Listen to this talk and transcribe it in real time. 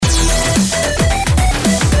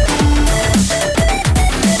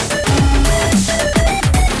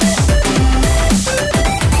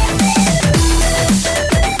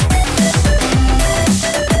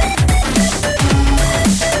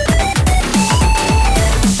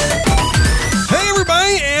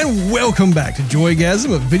Welcome back to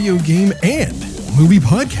Joygasm, a video game and movie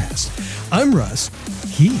podcast. I'm Russ,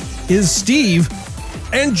 he is Steve,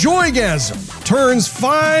 and Joygasm turns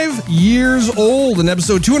 5 years old in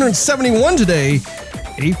episode 271 today,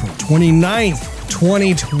 April 29th,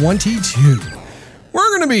 2022. We're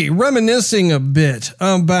going to be reminiscing a bit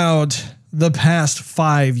about the past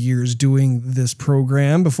 5 years doing this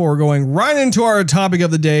program before going right into our topic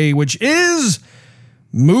of the day, which is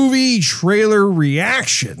movie trailer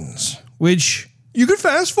reactions, which you could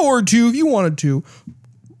fast forward to if you wanted to,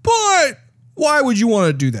 but why would you want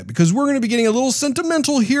to do that? Because we're going to be getting a little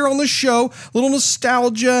sentimental here on the show, a little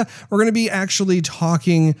nostalgia. We're going to be actually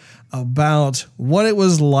talking about what it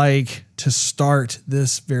was like to start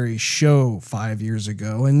this very show 5 years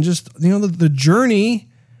ago and just, the journey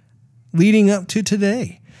leading up to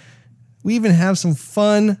today. We even have some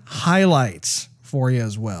fun highlights for you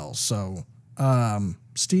as well. So,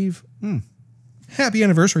 Steve, happy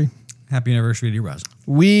anniversary. Happy anniversary to you, Russ.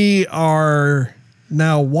 We are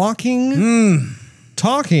now walking,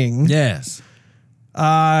 talking. Yes.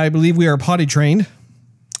 I believe we are potty trained,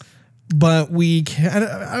 but we can't,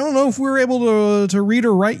 I don't know if we're able to read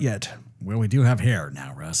or write yet. Well, we do have hair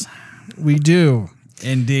now, Russ. We do.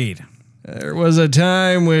 Indeed. There was a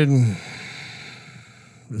time when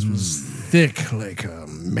this was thick like a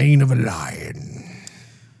mane of a lion.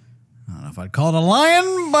 I don't know if I'd call it a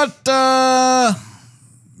lion, but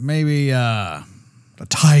maybe A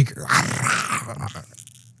tiger.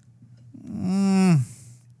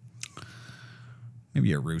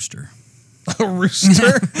 maybe a rooster. A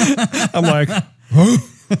rooster? I'm like,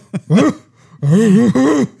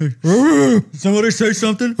 Somebody say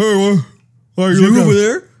something? hey, why are You over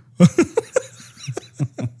there?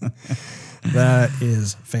 That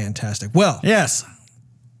is fantastic. Well, Yes.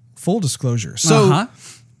 full disclosure. So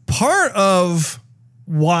part of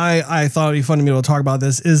why I thought it'd be fun to be able to talk about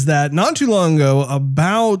this is that not too long ago,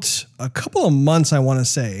 about a couple of months, I want to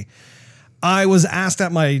say, I was asked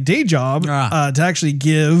at my day job to actually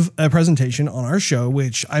give a presentation on our show,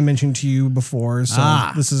 which I mentioned to you before. So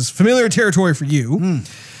this is familiar territory for you.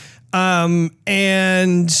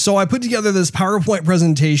 And so I put together this PowerPoint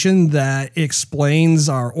presentation that explains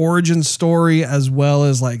our origin story as well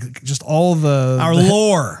as like just all Our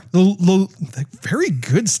lore. the very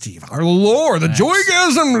good, Steve. Our lore, the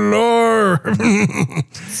Joygasm lore.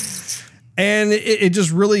 And it just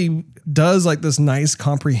really does like this nice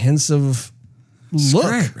comprehensive look.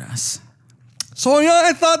 Great, Russ. So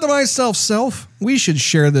I thought to myself, we should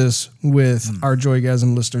share this with our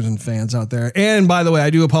Joygasm listeners and fans out there. And by the way, I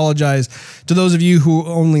do apologize to those of you who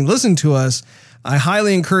only listen to us. I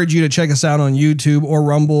highly encourage you to check us out on YouTube or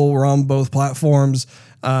Rumble. We're on both platforms.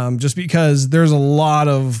 Just because there's a lot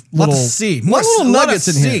of little, little nuggets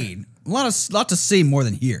in here. Lot to see more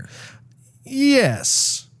than here.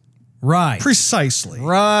 Yes. Right. Precisely.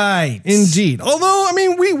 Right. Indeed. Although, I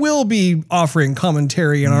mean, we will be offering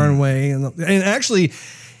commentary in our own way. And actually,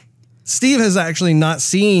 Steve has actually not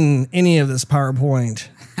seen any of this PowerPoint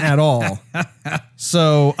at all.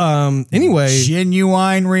 So, anyway.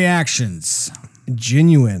 Genuine reactions.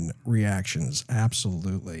 Genuine reactions.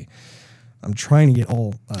 Absolutely. I'm trying to get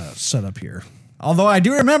all set up here. Although I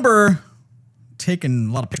do remember taking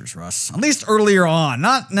a lot of pictures, Russ. At least earlier on.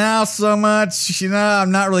 Not now so much. I'm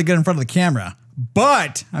not really good in front of the camera.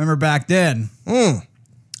 But I remember back then, I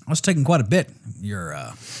was taking quite a bit. Your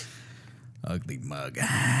ugly mug.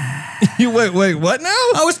 You wait, what now?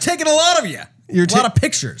 I was taking a lot of you. You're a lot of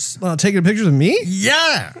pictures. Taking pictures of me?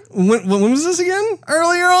 Yeah. When was this again?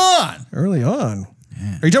 Earlier on. Early on.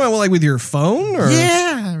 Yeah. Are you talking about like with your phone? Or?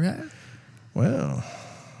 Yeah. Right. Well.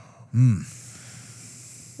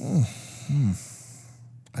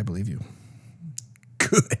 I believe you.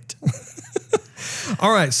 Good.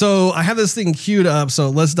 All right, so I have this thing queued up, so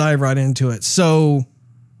let's dive right into it. So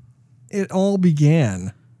it all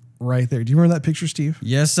began right there. Do you remember that picture, Steve?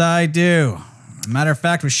 Yes, I do. Matter of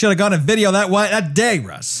fact, we should have gotten a video that day,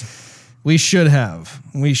 Russ. We should have.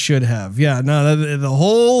 Yeah, no, the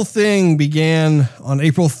whole thing began on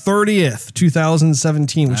April 30th,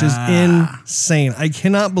 2017, which is insane. I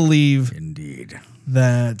cannot believe Indeed.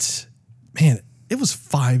 that, man, it was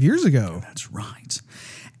 5 years ago. That's right.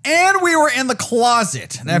 And we were in the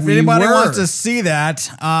closet. And if We anybody were. wants to see that,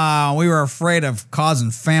 we were afraid of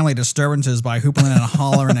causing family disturbances by hooping and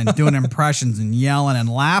hollering and doing impressions and yelling and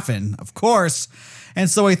laughing, of course. And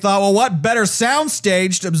so we thought, well, what better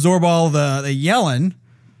soundstage to absorb all the yelling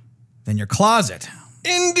than your closet?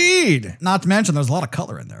 Indeed. Not to mention, there's a lot of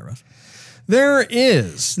color in there, Russ. There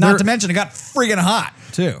is. Not to mention, it got friggin' hot,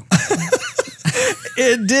 too.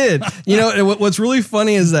 It did. You know, what's really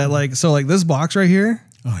funny is that like this box right here,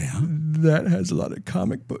 Oh, yeah? that has a lot of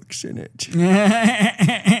comic books in it.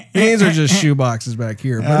 These are just shoe boxes back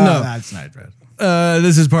here. But no, that's nice, Red.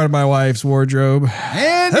 this is part of my wife's wardrobe.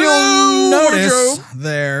 And Hello, you'll notice wardrobe.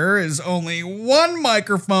 there is only one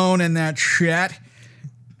microphone in that chat.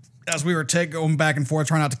 As we were going back and forth,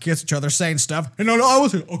 trying not to kiss each other, saying stuff. Hey, no, I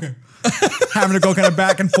was okay. Having to go kind of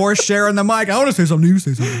back and forth, sharing the mic. I want to say something, you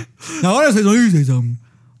say something. No, I want to say something, you say something.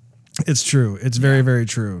 It's true. It's very, very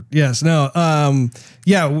true. Yes. No.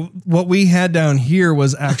 What we had down here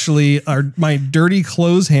was actually my dirty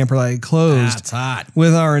clothes hamper that I closed. That's hot.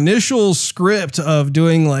 With our initial script of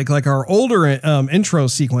doing like our older intro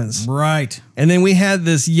sequence. Right. And then we had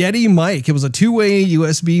this Yeti mic. It was a 2-way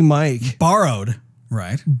USB mic. Borrowed.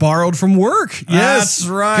 Right. Borrowed from work. Yes. That's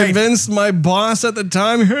right. Convinced my boss at the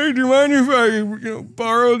time, hey, do you mind if I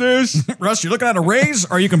borrow this? Russ, you're looking at a raise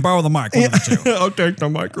or you can borrow the mic? One of the two. I'll take the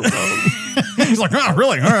microphone. He's like, oh,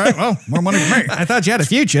 really? All right. Well, more money for me. I thought you had a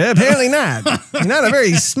future. Apparently not. You're not a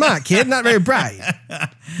very smart kid, not very bright.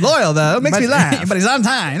 Loyal, though. Makes me laugh. But he's on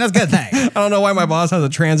time. That's a good thing. I don't know why my boss has a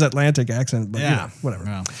transatlantic accent, but whatever.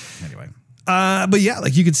 Well, anyway. But yeah,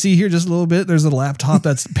 like you could see here just a little bit, there's a laptop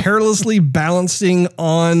that's perilously balancing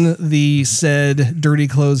on the said dirty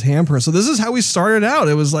clothes hamper. So this is how we started out.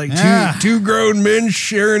 It was like two grown men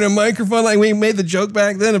sharing a microphone. Like we made the joke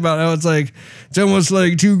back then about how it's almost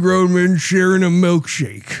like two grown men sharing a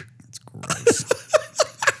milkshake. It's gross.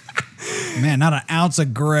 Man, not an ounce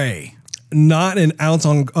of gray. Not an ounce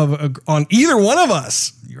on either one of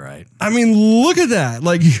us. You're right. I mean, look at that.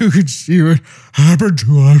 Like, you could see what happened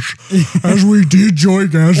to us as we did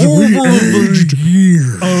Joygasm. Over we aged the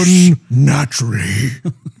years. unnaturally.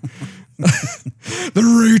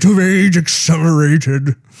 The rate of age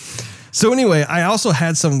accelerated. So anyway, I also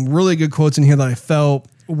had some really good quotes in here that I felt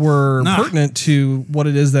were pertinent to what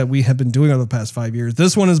it is that we have been doing over the past 5 years.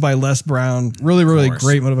 This one is by Les Brown. Really, really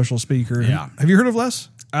great motivational speaker. Yeah. Have you heard of Les?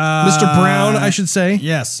 Mr. Brown, I should say.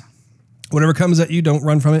 Yes. Whatever comes at you, don't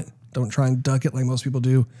run from it. Don't try and duck it like most people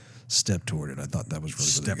do. Step toward it. I thought that was really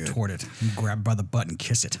good. Step toward it. You grab it by the butt and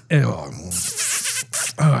kiss it. Oh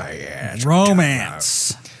yeah.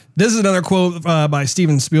 Romance. This is another quote by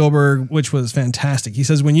Steven Spielberg, which was fantastic. He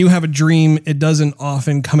says, when you have a dream, it doesn't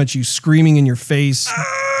often come at you screaming in your face.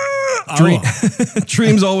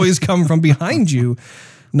 Dreams always come from behind you,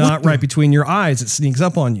 not right between your eyes. It sneaks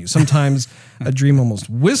up on you. Sometimes a dream almost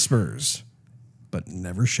whispers, but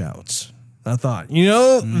never shouts. I thought,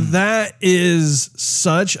 that is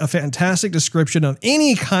such a fantastic description of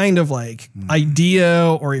any kind of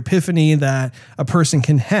idea or epiphany that a person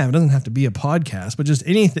can have. It doesn't have to be a podcast, but just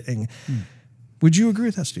anything. Would you agree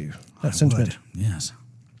with that, Steve? That sentiment? Yes.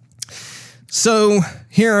 So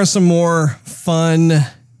here are some more fun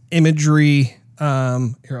imagery.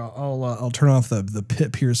 Here, I'll turn off the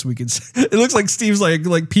pip here so we can see. It looks like Steve's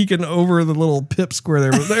like peeking over the little pip square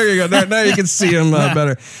there. But there you go. Now you can see him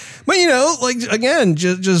better. But again,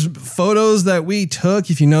 just photos that we took.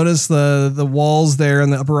 If you notice the walls there in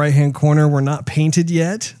the upper right hand corner were not painted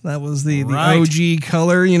yet. That was the OG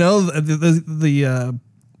color. The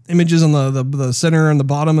images on the center and the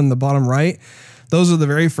bottom right. Those are the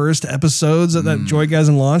very first episodes that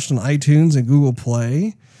Joygasm launched on iTunes and Google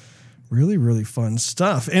Play. Really, really fun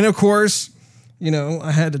stuff. And of course,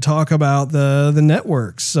 I had to talk about the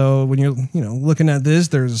networks. So when you're, looking at this,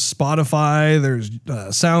 there's Spotify, there's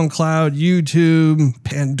SoundCloud, YouTube,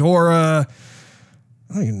 Pandora.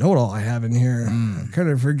 I don't even know what all I have in here. I kind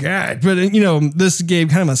of forgot. But, this gave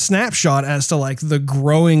kind of a snapshot as to the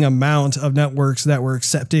growing amount of networks that were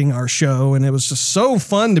accepting our show. And it was just so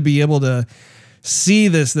fun to be able to see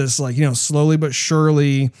this slowly but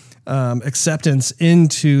surely acceptance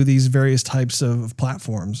into these various types of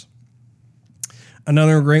platforms.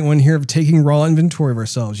 Another great one here of taking raw inventory of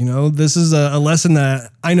ourselves. This is a lesson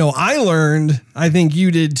that I know I learned. I think you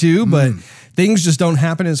did too, but things just don't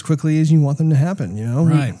happen as quickly as you want them to happen.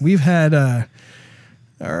 Right. We've had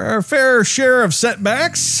our fair share of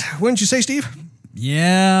setbacks. Wouldn't you say, Steve?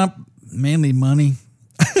 Yeah, mainly money.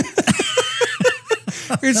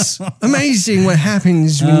 It's amazing what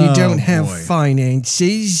happens when you don't have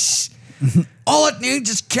finances. All it needs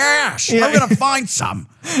is cash. I'm going to find some.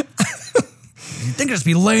 You think it'd just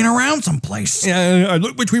be laying around someplace. Yeah, I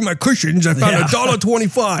looked between my cushions. I found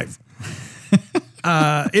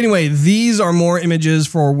 $1.25. Anyway, these are more images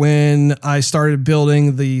for when I started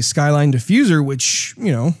building the Skyline diffuser, which,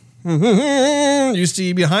 you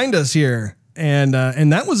see behind us here. And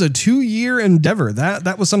that was a 2-year endeavor.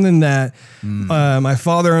 That was something that my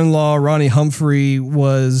father-in-law, Ronnie Humphrey,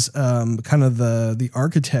 was kind of the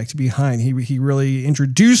architect behind. He really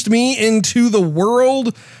introduced me into the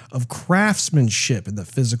world of craftsmanship in the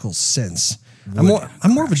physical sense. I'm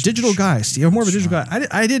more of a digital guy, Steve. I'm more of a digital guy.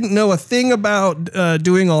 I didn't know a thing about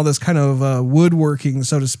doing all this kind of woodworking,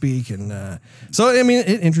 so to speak. And so, I mean,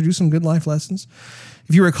 it introduced some good life lessons.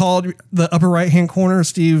 If you recall the upper right-hand corner,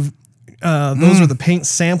 Steve, those were the paint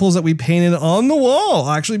samples that we painted on the wall,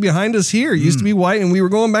 actually behind us here. It used to be white, and we were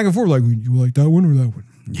going back and forth like, you like that one or that one?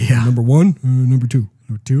 Yeah. Number 1, number 2.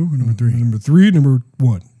 Number 2 or number 3? Number 3, number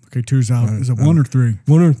 1. Okay, 2's out. Is it 1 or 3?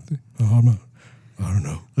 1 or 3? I don't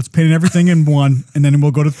know. Let's paint everything in 1, and then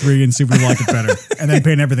we'll go to 3 and see if we like it better, and then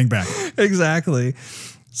paint everything back. Exactly.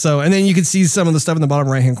 So, and then you can see some of the stuff in the bottom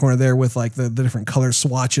right-hand corner there with like the different color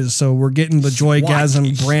swatches. So we're getting the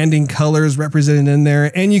Joygasm branding colors represented in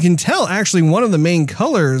there. And you can tell actually one of the main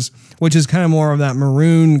colors, which is kind of more of that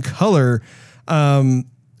maroon color,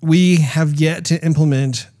 we have yet to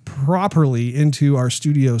implement properly into our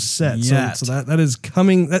studio set. So that is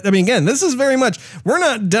coming. I mean, again, this is very much, we're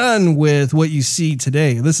not done with what you see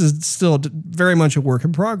today. This is still very much a work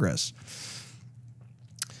in progress.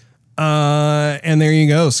 And there you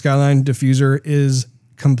go. Skyline diffuser is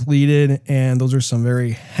completed, and those are some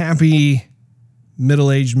very happy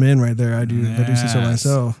middle-aged men right there. I do say so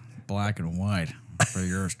myself. Black and white for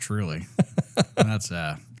yours truly. That's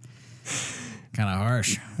kind of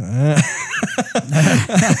harsh.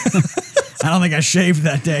 I don't think I shaved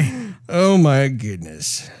that day. Oh my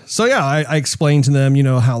goodness. So yeah, I explained to them,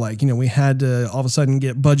 how we had to all of a sudden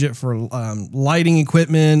get budget for lighting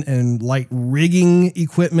equipment and light rigging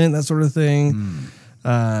equipment, that sort of thing.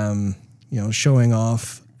 Showing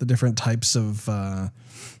off the different types of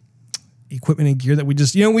equipment and gear that we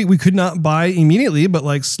just, we could not buy immediately, but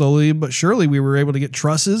like slowly but surely we were able to get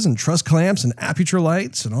trusses and truss clamps and aperture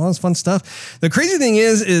lights and all this fun stuff. The crazy thing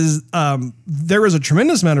is there was a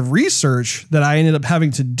tremendous amount of research that I ended up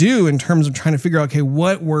having to do in terms of trying to figure out, okay,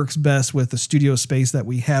 what works best with the studio space that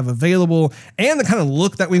we have available and the kind of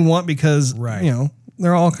look that we want, because, there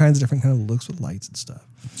are all kinds of different kind of looks with lights and stuff.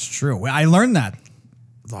 It's true. I learned that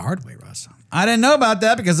the hard way, Russ. I didn't know about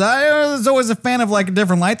that because I was always a fan of like a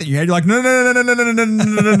different light that you had. You're like, no.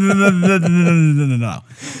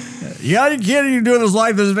 Yeah, you can't even do this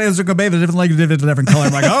light. There's a different light, different color.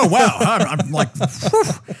 I'm like, oh wow. I'm like,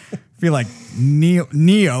 feel like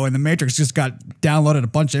Neo in the Matrix just got downloaded a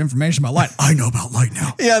bunch of information about light. I know about light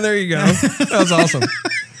now. Yeah, there you go. That was awesome.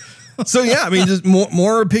 So yeah, I mean, just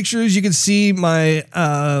more pictures. You can see my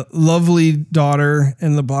lovely daughter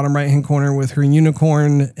in the bottom right-hand corner with her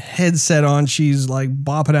unicorn headset on. She's like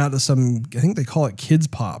bopping out to some, I think they call it kids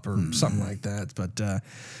pop or something like that. But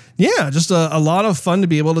yeah, just a lot of fun to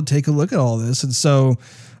be able to take a look at all this. And so,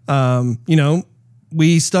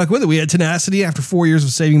 we stuck with it. We had tenacity after 4 years of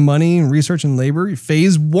saving money and research and labor.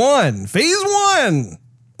 Phase one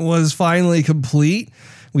was finally complete.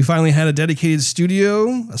 We finally had a dedicated studio,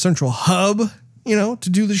 a central hub, to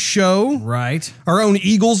do the show. Right. Our own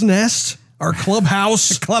eagle's nest, our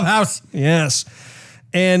clubhouse. Clubhouse. Yes.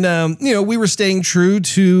 And, we were staying true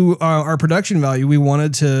to our production value. We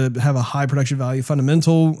wanted to have a high production value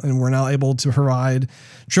fundamental, and we're now able to provide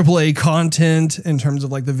AAA content in terms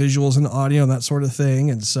of like the visuals and audio and that sort of thing.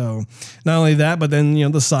 And so not only that, but then,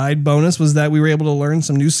 the side bonus was that we were able to learn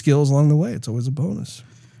some new skills along the way. It's always a bonus.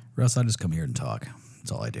 Russ, I just come here and talk.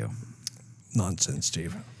 That's all I do. Nonsense,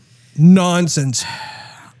 Steve. Nonsense.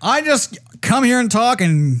 I just come here and talk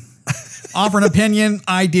and offer an opinion,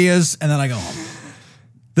 ideas, and then I go home.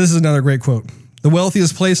 This is another great quote. The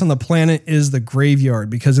wealthiest place on the planet is the graveyard,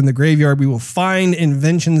 because in the graveyard we will find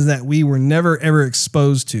inventions that we were never ever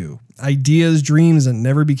exposed to, ideas, dreams that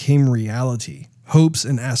never became reality, hopes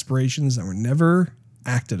and aspirations that were never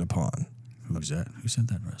acted upon. Who's that? Who said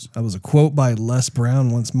that, Russ? That was a quote by Les Brown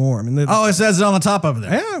once more. I mean, it says it on the top of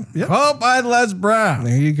there. Yeah. Quote by Les Brown.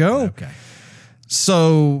 There you go. Okay.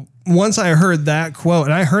 So once I heard that quote,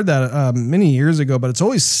 and I heard that many years ago, but it's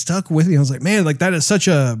always stuck with me. I was like, man, like that is such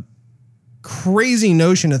a crazy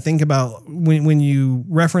notion to think about when you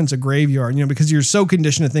reference a graveyard, because you're so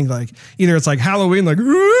conditioned to think like either it's like Halloween, like,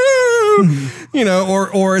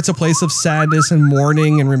 or it's a place of sadness and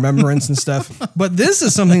mourning and remembrance and stuff. But this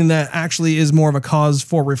is something that actually is more of a cause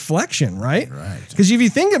for reflection, right? Right. Because if you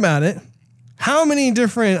think about it, how many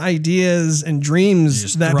different ideas and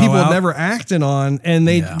dreams that people have never acted on and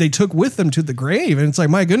they took with them to the grave. And it's like,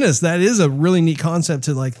 my goodness, that is a really neat concept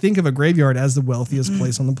to like think of a graveyard as the wealthiest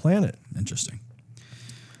place on the planet. Interesting.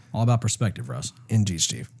 All about perspective, Russ. Indeed,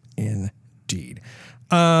 Steve. Indeed.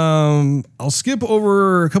 I'll skip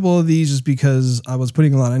over a couple of these just because I was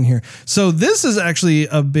putting a lot in here. So this is actually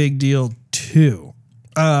a big deal too.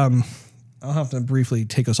 I'll have to briefly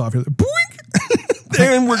take us off here. Boink!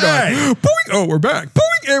 And we're gone. Boink! Oh, we're back.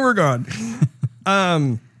 Boink! And we're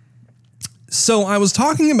gone. So I was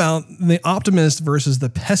talking about the optimist versus the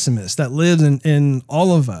pessimist that lives in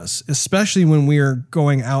all of us, especially when we are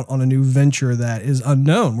going out on a new venture that is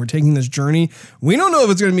unknown. We're taking this journey. We don't know if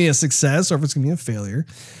it's going to be a success or if it's going to be a failure.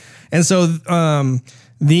 And so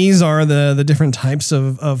these are the different types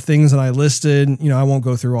of things that I listed. You know, I won't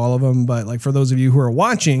go through all of them, but like for those of you who are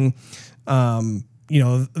watching, you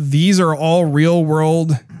know, these are all real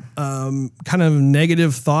world kind of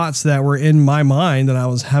negative thoughts that were in my mind that I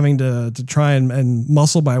was having to try and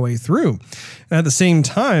muscle my way through. And at the same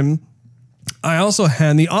time, I also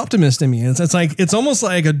had the optimist in me. It's almost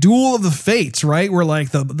like a duel of the fates, right? Where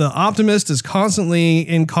like the optimist is constantly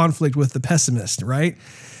in conflict with the pessimist, right?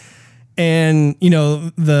 And you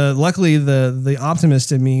know, luckily the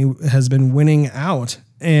optimist in me has been winning out,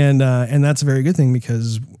 and that's a very good thing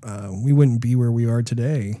because we wouldn't be where we are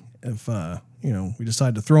today if you know, we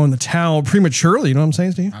decided to throw in the towel prematurely. You know what I'm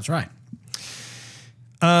saying, Steve? That's right.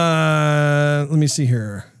 Let me see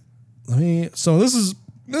here. So this is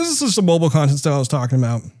just some mobile content stuff I was talking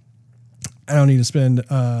about. I don't need to spend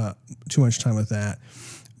too much time with that.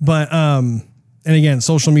 But and again,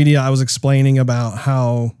 social media, I was explaining about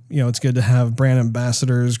how, you know, it's good to have brand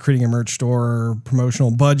ambassadors, creating a merch store, promotional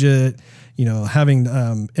budget, you know, having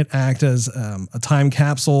it act as a time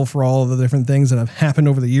capsule for all of the different things that have happened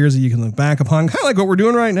over the years that you can look back upon, kind of like what we're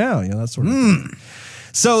doing right now, you know, that sort of thing.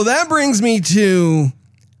 So that brings me to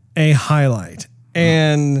a highlight.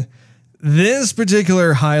 And this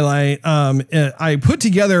particular highlight, I put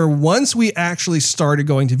together once we actually started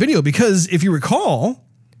going to video, because if you recall,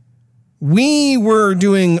 we were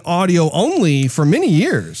doing audio only for many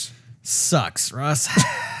years. Sucks, Russ.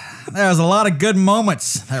 There was a lot of good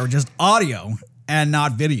moments that were just audio and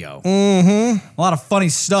not video. Mm-hmm. A lot of funny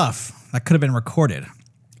stuff that could have been recorded.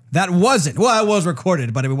 That wasn't. Well, it was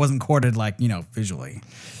recorded, but it wasn't recorded like, you know, visually.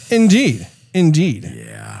 Indeed.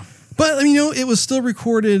 Yeah. But, I mean, you know, it was still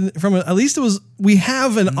recorded from at least it was, we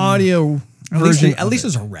have an audio version. At least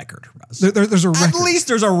there's a record, Russ. There's a record. At least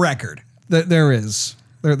there's a record. There is.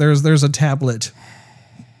 There's a tablet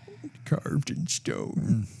carved in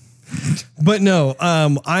stone. But no,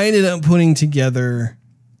 I ended up putting together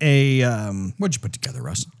a. What'd you put together,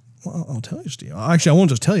 Russ? Well, I'll tell you, Steve. Actually, I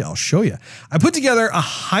won't just tell you. I'll show you. I put together a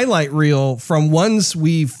highlight reel from once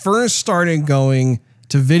we first started going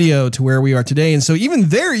to video to where we are today. And so even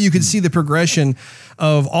there, you could see the progression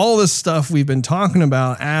of all this stuff we've been talking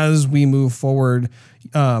about as we move forward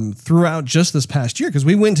throughout just this past year. Because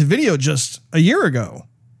we went to video just a year ago.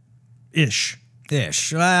 Ish.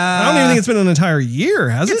 I don't even think it's been an entire year,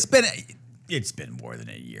 has it? It's been more than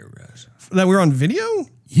a year, Russ. That we're on video?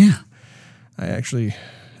 Yeah. I actually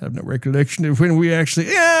have no recollection of when we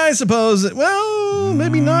actually. Yeah, I suppose. Well,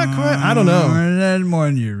 maybe not quite. I don't know. More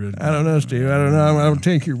than a year. I don't know, Steve. I don't know. I'll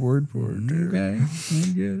take your word for it. Okay.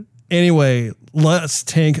 Good. Anyway, let's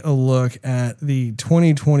take a look at the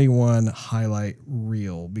 2021 highlight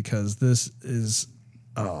reel, because this is.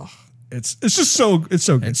 It's just so good. It's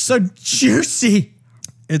so juicy.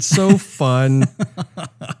 It's so fun.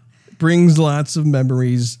 Brings lots of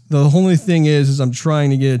memories. The only thing is I'm trying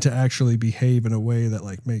to get it to actually behave in a way that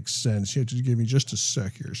like makes sense. You have to give me just a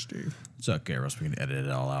sec here, Steve. It's okay, Russ. We can edit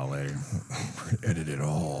it all out later. Edit it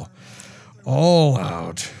all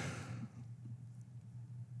out.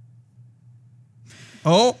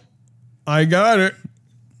 Oh, I got it.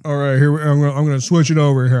 All right, here I'm going to switch it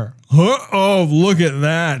over here. Oh, look at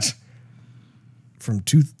that. From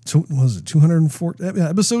 204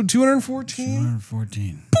 episode 214.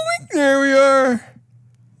 214. Boink, there we are.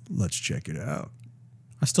 Let's check it out.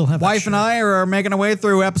 I still have wife and I are making our way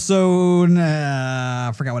through episode.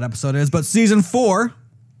 I forgot what episode it is, but season 4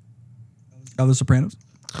 of The Sopranos.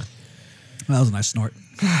 That was a nice snort.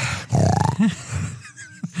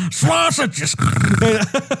 Sausages.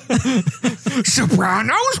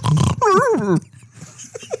 Sopranos.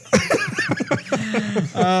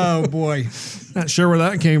 Oh boy. Not sure where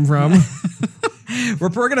that came from. We're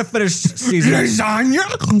going to finish season. Lasagna.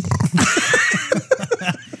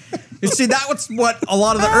 You see, that was what a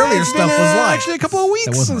lot of the earlier stuff was like. Actually, a couple of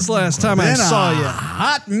weeks since last time I saw you.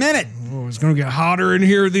 Hot minute. Oh, it's going to get hotter in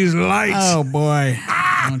here with these lights. Oh, boy.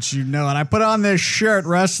 Don't you know it. I put on this shirt,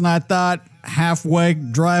 Russ, and I thought halfway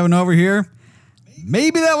driving over here,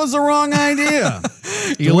 maybe that was the wrong idea.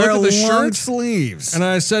 You look at the shirt sleeves. And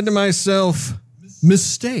I said to myself,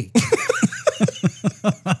 mistake.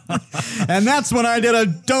 And that's when I did a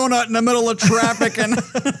donut in the middle of traffic and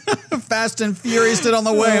Fast and Furious did on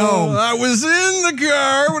the way home. I was in the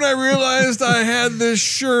car when I realized I had this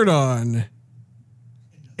shirt on.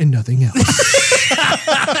 And nothing else.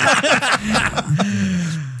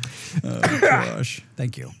 Oh, gosh.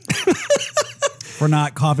 Thank you. For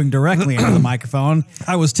not coughing directly into the microphone,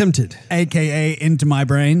 I was tempted. AKA into my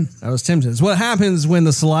brain. I was tempted. It's what happens when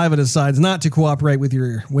the saliva decides not to cooperate with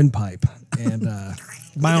your windpipe and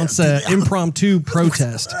mounts an impromptu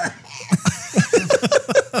protest.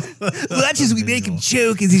 Well, that's just we make him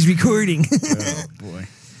choke as he's recording. Oh, boy.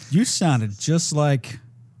 You sounded just like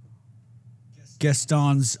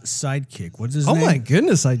Gaston's sidekick. What's his name? Oh, my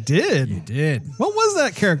goodness, I did. You did. What was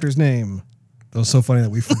that character's name? That was so funny that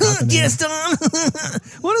we forgot the name. Gaston!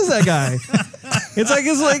 What is that guy? It's like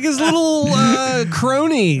his little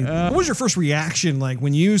crony. What was your first reaction like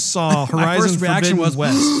when you saw Horizon My first reaction Forbidden was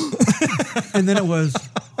West? And then it was,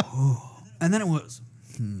 oh. And then it was,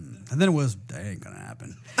 And then it was, that ain't gonna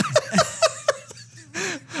happen.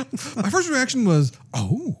 My first reaction was,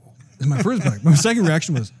 oh. And my second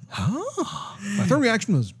reaction was, huh? My third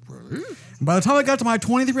reaction was, And by the time I got to my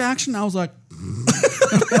 20th reaction, I was like,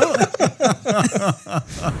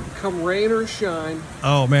 Come rain or shine,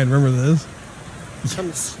 oh man, remember this?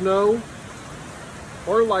 come snow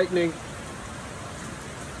or lightning,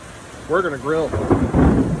 we're gonna grill.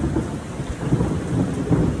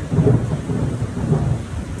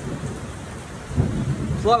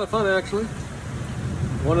 It's a lot of fun, actually.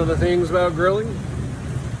 One of the things about grilling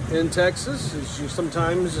in Texas is you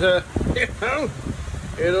sometimes,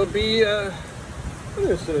 it'll be, what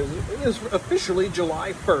is it? It is officially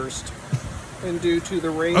July 1st. And due to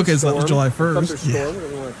the rainstorm, Okay, so that was July 1st. thunderstorm,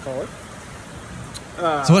 whatever you want to call it.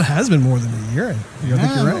 So it has been more than a year. I think you're It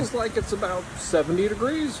right. feels like it's about 70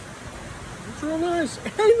 degrees. It's real nice.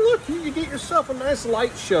 Hey, look, you get yourself a nice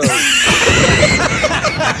light show.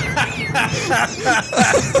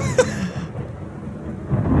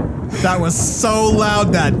 that was so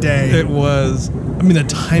loud that day. It was. I mean, the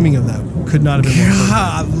timing of that could not have been more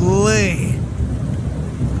perfect. Golly.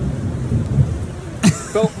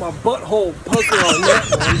 Felt my butthole pucker on that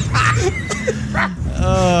one.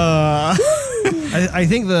 I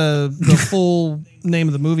think the full name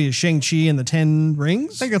of the movie is Shang-Chi and the Ten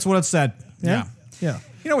Rings. I think that's what it said. Yeah.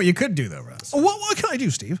 You know what you could do, though, Russ? What can I do,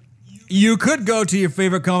 Steve? You could go to your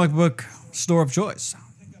favorite comic book store of choice.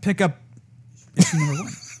 Pick up issue number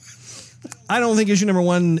 1. I don't think issue number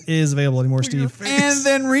 1 is available anymore, Steve. And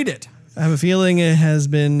then read it. I have a feeling it has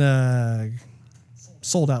been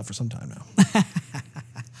sold out for some time now.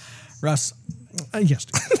 Russ, Yes.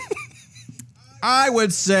 I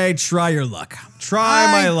would say try your luck.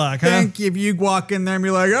 Try my luck, I think if you walk in there and be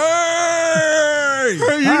like, hey, You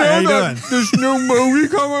how know you that doing? this new movie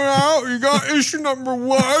coming out? You got issue number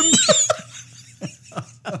 1.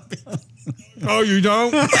 Oh, you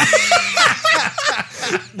don't? Well,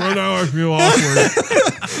 now I feel awkward.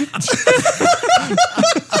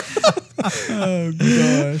 Oh,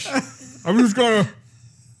 gosh. I'm just gonna.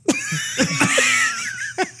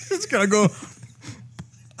 It's going to go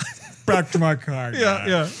back to my car.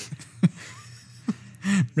 Yeah.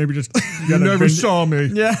 Maybe just. You never saw me.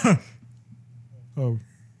 Yeah. Oh,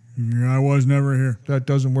 Yeah, I was never here. that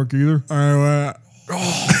doesn't work either.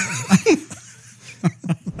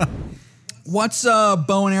 What's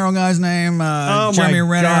bow and arrow guy's name? Oh Jeremy my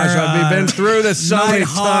Renner. gosh, I've been through this so many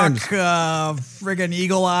Nighthawk, times. friggin'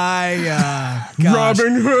 Eagle Eye. Gosh.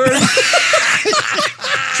 Robin Hood.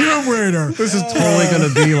 Tomb Raider. This is totally going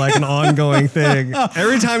to be like an ongoing thing.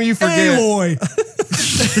 Every time you forget. Aloy.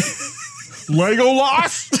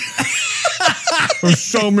 Legolas. There's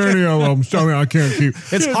so many of them. So many I can't keep.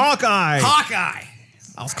 It's Hawkeye. Hawkeye.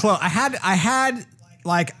 I was close. I had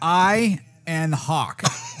like eye and hawk.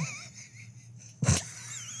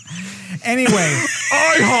 Anyway,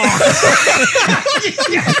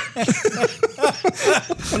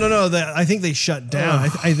 No. I think they shut down.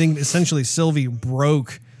 I think essentially Sylvie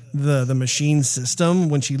broke the machine system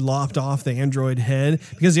when she lopped off the android head,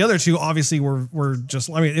 because the other two obviously were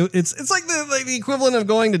just. I mean, it's like the equivalent of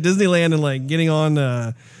going to Disneyland and like getting on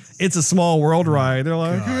It's a Small World ride. They're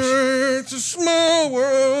like, it's a small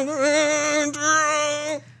world.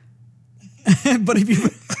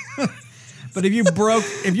 but if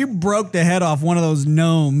you broke the head off one of those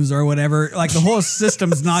gnomes or whatever, like the whole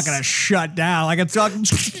system's not gonna shut down. Like it's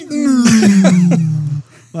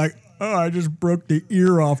like, oh, I just broke the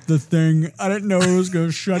ear off the thing. I didn't know it was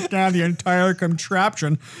gonna shut down the entire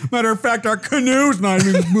contraption. Matter of fact, our canoe's not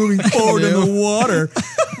even moving forward in the water.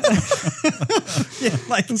 Yeah,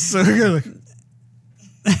 like so good.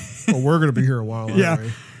 Well, we're gonna be here a while. Yeah. Aren't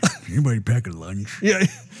we? Anybody pack a lunch? Yeah.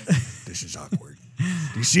 this is awkward.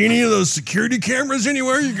 Do you see any of those security cameras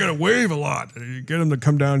anywhere? You gotta wave a lot. You get them to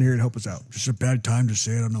come down here and help us out. Just a bad time to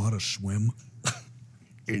say I don't know how to swim.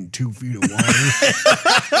 In 2 feet of water.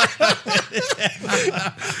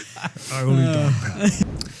 I only dog paddle.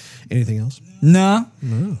 Anything else? No.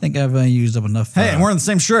 I think I've used up enough. Hey, and we're on the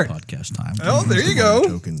same shirt. Podcast time. Oh, there you go.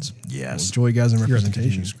 Tokens. Yes. Joygasm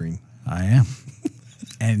representation screen. I am.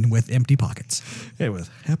 And with empty pockets. Yeah, with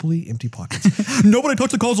happily empty pockets. Nobody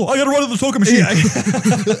touch the console. I gotta run to the token machine. I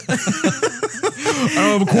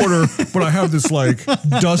don't have a quarter, but I have this like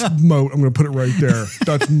dust moat. I'm gonna put it right there.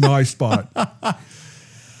 That's my spot.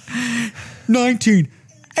 19.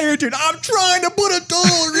 18. I'm trying to put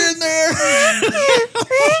 $1 in there.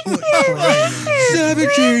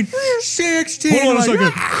 17. 16. Hold on a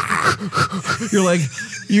second. You're like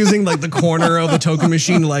using like the corner of the token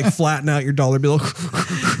machine to like flatten out your dollar bill.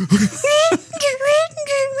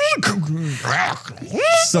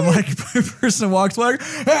 Some like person walks by.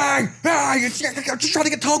 Hey, I'm just trying to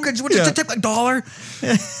get tokens. What does it take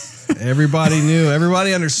 $1? Everybody knew.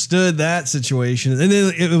 Everybody understood that situation. And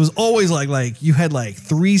then it was always like you had like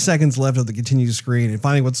 3 seconds left of the continue screen, and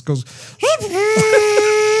finally goes.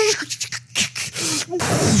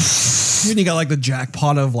 And you got like the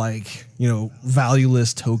jackpot of like,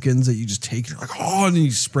 valueless tokens that you just take. You're like, oh, and then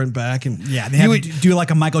you sprint back and they have you do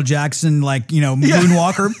like a Michael Jackson,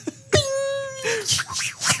 moonwalker.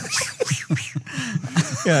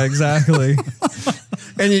 Yeah, exactly.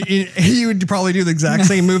 And you would probably do the exact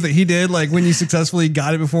same move that he did, like when you successfully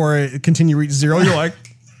got it before it continued to reach 0. You're like,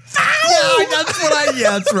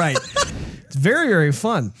 that's right. It's very, very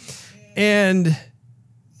fun. And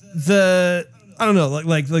I don't know,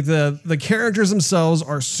 like the characters themselves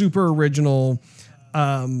are super original.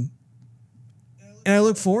 And I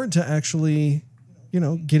look forward to actually,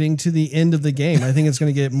 getting to the end of the game. I think it's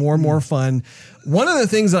going to get more and more fun. One of the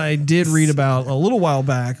things that I did read about a little while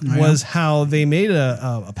back was how they made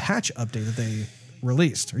a patch update that they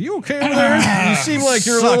released. Are you okay over there? You seem like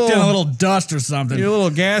you're sucked in a little dust or something. You're a little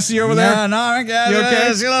gassy over there? No, I'm gassy. You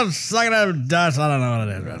okay? Sucking out dust. I don't know what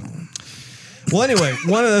it is. Well, anyway,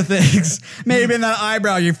 one of the things... Maybe in that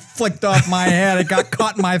eyebrow you flicked off my head. It got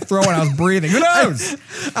caught in my throat when I was breathing. Who knows?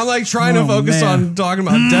 I'm like trying to focus on talking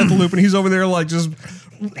about Deathloop, and he's over there like just...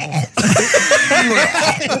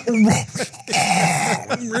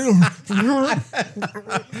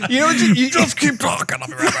 you just keep talking. I'll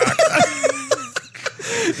be right back.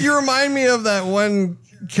 You remind me of that one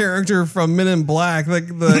character from Men in Black, like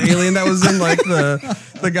the alien that was in like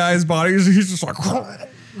the guy's body. He's just like...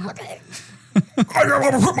 I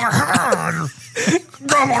gotta put my hand.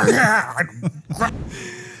 Grab my hand.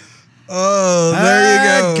 Oh, there you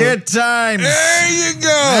go. Good times.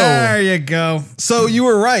 There you go. So you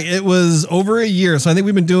were right. It was over a year. So I think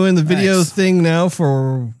we've been doing the video thing now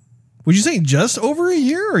for, would you say just over a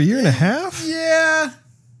year or a year and a half? Yeah.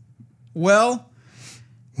 Well,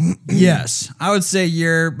 yes. I would say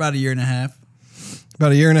about a year and a half.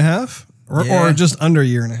 About a year and a half? Or just under a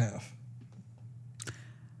year and a half?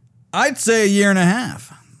 I'd say a year and a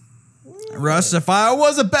half. Russ, if I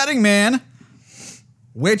was a betting man,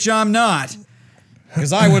 which I'm not,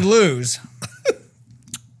 because I would lose,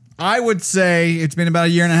 I would say it's been about a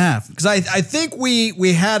year and a half. Because I think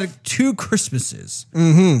we had 2 Christmases.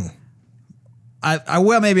 Mm-hmm.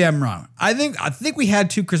 Well, maybe I'm wrong. I think we had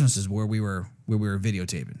 2 Christmases where we were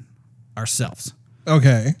videotaping ourselves.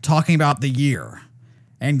 Okay. Talking about the year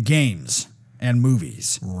and games and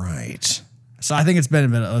movies. Right. So I think it's been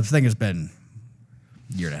a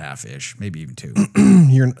year and a half ish, maybe even 2.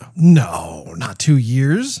 No, not 2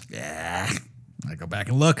 years. Yeah, I go back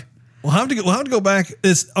and look. We'll have to go back.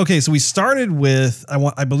 So we started with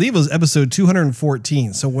I believe it was episode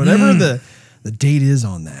 214. So whatever the date is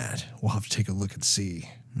on that, we'll have to take a look and see.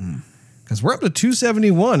 Because we're up to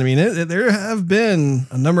 271. I mean, there have been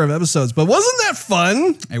a number of episodes, but wasn't that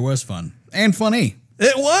fun? It was fun and funny.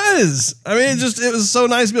 It was. I mean, it was so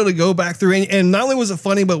nice to be able to go back through. And not only was it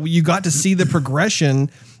funny, but you got to see the progression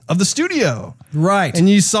of the studio. Right. And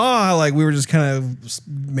you saw how like we were just kind of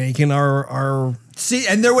making our see,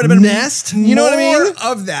 and there would have been nest. You know what I mean?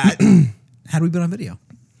 Of that had we been on video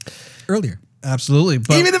earlier. Absolutely.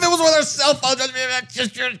 But even if it was with our cell phone,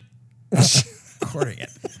 just recording it.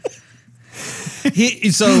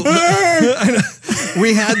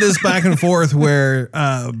 We had this back and forth where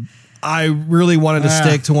I really wanted to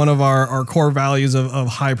stick to one of our core values of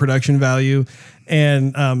high production value.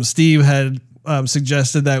 And Steve had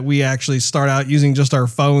suggested that we actually start out using just our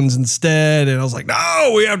phones instead. And I was like,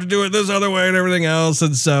 no, we have to do it this other way and everything else.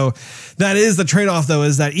 And so that is the trade-off, though,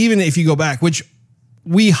 is that even if you go back, which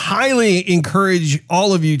we highly encourage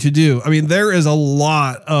all of you to do. I mean, there is a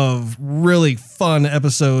lot of really fun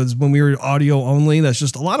episodes when we were audio only. That's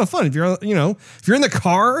just a lot of fun. If you're, if you're in the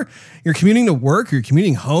car, you're commuting to work, you're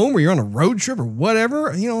commuting home, or you're on a road trip or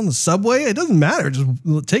whatever, on the subway, it doesn't matter. Just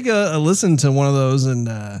take a listen to one of those, and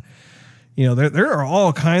there are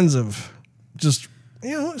all kinds of just,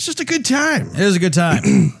 it's just a good time. It is a good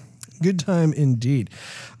time. Good time indeed.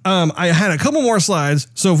 I had a couple more slides,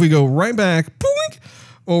 so if we go right back, boink,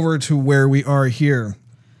 over to where we are here.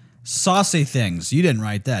 Saucy things. You didn't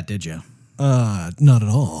write that, did you? Not at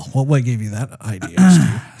all. What gave you that idea,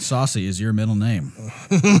 Steve? Saucy is your middle name.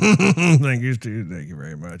 Thank you, Steve. Thank you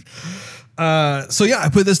very much. So yeah, I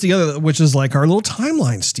put this together, which is like our little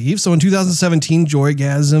timeline, Steve. So in 2017,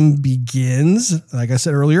 Joygasm begins. Like I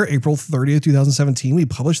said earlier, April 30th, 2017, we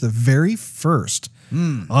published the very first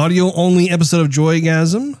audio-only episode of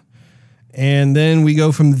Joygasm. And then we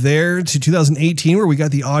go from there to 2018, where we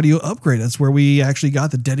got the audio upgrade. That's where we actually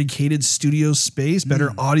got the dedicated studio space,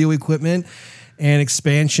 better audio equipment, and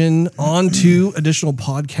expansion onto additional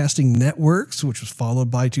podcasting networks, which was followed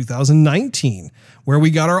by 2019, where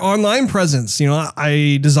we got our online presence.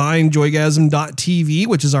 I designed joygasm.tv,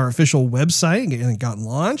 which is our official website, and it got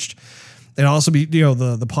launched. And also,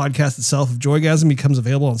 the podcast itself of Joygasm becomes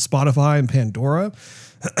available on Spotify and Pandora.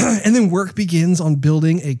 And then work begins on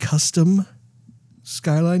building a custom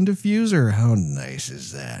Skyline diffuser. How nice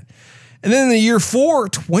is that? And then in the year 4,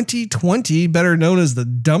 2020, better known as the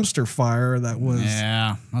dumpster fire, that was...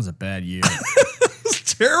 Yeah, that was a bad year. It was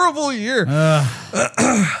a terrible year.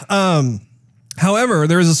 However,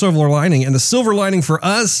 there is a silver lining, and the silver lining for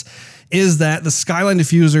us is that the Skyline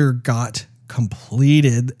diffuser got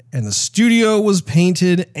completed, and the studio was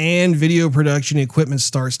painted, and video production equipment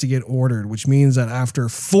starts to get ordered, which means that after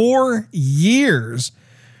 4 years,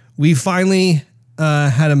 we finally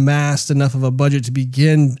had amassed enough of a budget to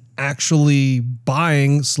begin actually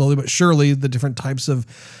buying, slowly but surely, the different types of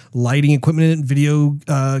lighting equipment, video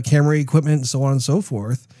camera equipment, and so on and so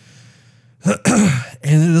forth. And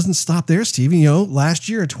it doesn't stop there, Steve. Last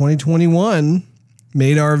year, 2021,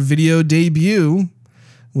 made our video debut.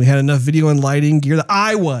 We had enough video and lighting gear that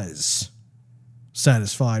I was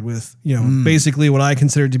satisfied with, basically what I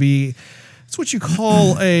considered to be, it's what you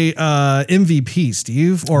call a MVP,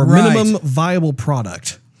 Steve, or minimum viable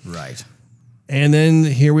product. Right. And then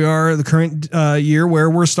here we are, the current year, where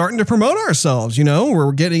we're starting to promote ourselves.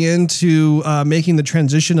 We're getting into making the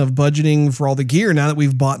transition of budgeting for all the gear. Now that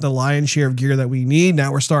we've bought the lion's share of gear that we need,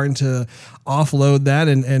 now we're starting to offload that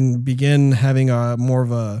and begin having more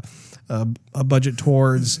of a budget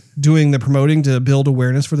towards doing the promoting to build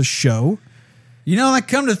awareness for the show. I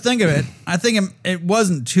come to think of it, I think it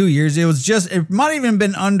wasn't 2 years. It might have even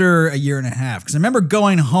been under a year and a half. Because I remember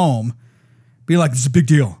going home, being like, "This is a big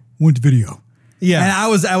deal. I want the video." Yeah. And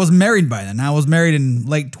I was married by then. I was married in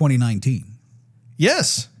late 2019.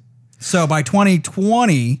 Yes. So by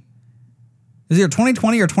 2020, is it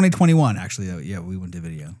 2020 or 2021? Actually, yeah, we went to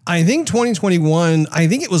video. I think 2021, I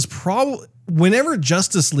think it was probably whenever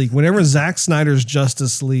Zack Snyder's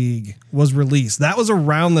Justice League was released, that was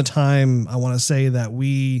around the time, I want to say, that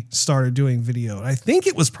we started doing video. And I think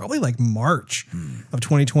it was probably like March of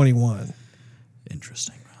 2021.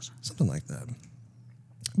 Interesting, Ross. Something like that.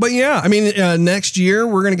 But yeah, next year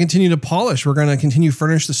we're going to continue to polish. We're going to continue to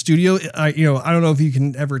furnish the studio. I don't know if you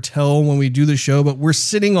can ever tell when we do the show, but we're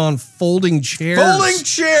sitting on folding chairs. Folding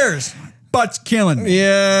chairs! Butt's killing me.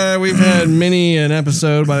 Yeah, we've had many an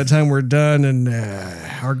episode by the time we're done, and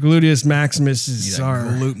our gluteus maximus is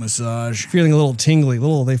glute massage. Feeling a little tingly.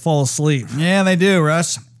 They fall asleep. Yeah, they do,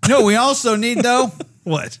 Russ. No, we also need, though...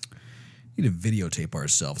 What? We need to videotape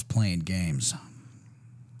ourselves playing games.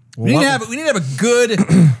 We need to have a good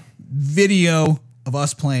video of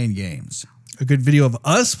us playing games. A good video of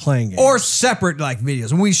us playing games. Or separate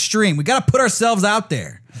videos. When we stream, we got to put ourselves out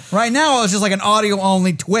there. Right now, it's just like an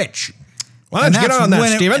audio-only Twitch. Why don't you get on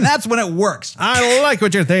that, Steven? And that's when it works. I like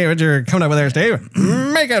what you're coming up with there, Steve.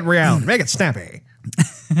 Make it real. Make it snappy.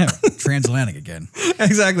 Transatlantic again.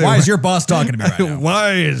 Exactly. Why is your boss talking to me right now?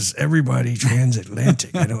 Why is everybody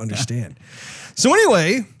transatlantic? I don't understand. So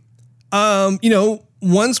anyway,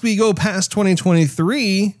 once we go past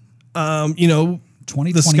 2023,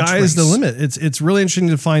 the sky is the limit. It's really interesting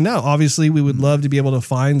to find out. Obviously, we would love to be able to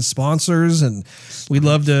find sponsors, and we'd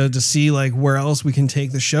love to see where else we can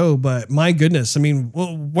take the show. But my goodness,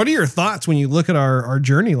 what are your thoughts when you look at our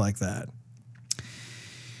journey like that?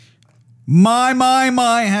 My,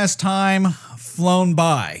 has time flown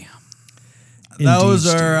by. Indeed, those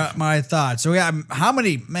are my thoughts. So yeah, how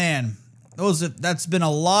many, that's been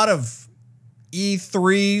a lot of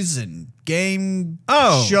E3s and game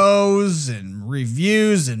shows and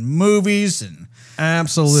reviews and movies and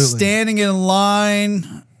Absolutely. standing in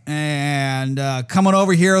line and coming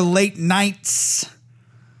over here late nights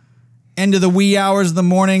into the wee hours of the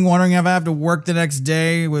morning, wondering if I have to work the next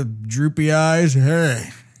day with droopy eyes. Hey,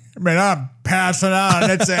 I mean, I'm passing out.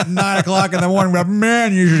 It's at 9 o'clock in the morning, but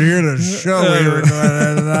man, you should hear the show we were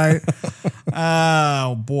doing tonight.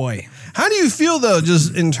 Oh, boy. How do you feel, though,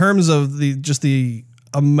 just in terms of the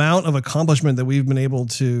amount of accomplishment that we've been able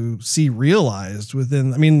to see realized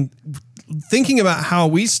within, I mean, thinking about how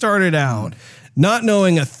we started out not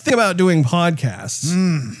knowing a thing about doing podcasts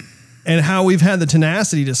and how we've had the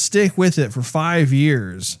tenacity to stick with it for 5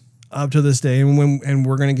 years up to this day, and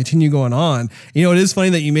we're going to continue going on. You know, it is funny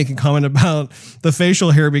that you make a comment about the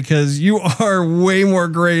facial hair because you are way more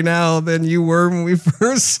gray now than you were when we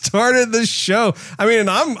first started the show. I mean,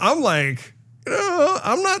 I'm like, you know,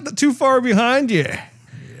 I'm not too far behind you.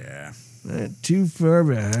 Yeah. Not too far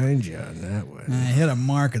behind you on that one. I hit a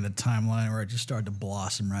mark in the timeline where it just started to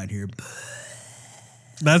blossom right here.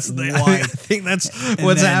 That's I think that's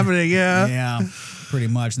what's happening. Yeah. Yeah, pretty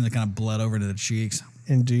much. And it kind of bled over to the cheeks.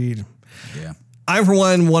 Indeed. Yeah. I, for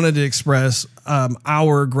one, wanted to express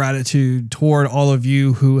our gratitude toward all of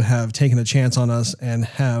you who have taken a chance on us and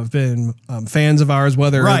have been fans of ours,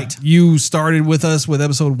 whether you started with us with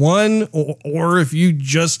episode 1 or if you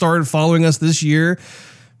just started following us this year.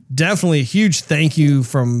 Definitely a huge thank you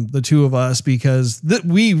from the two of us because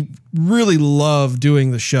we really love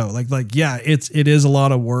doing the show. Like, yeah, it is a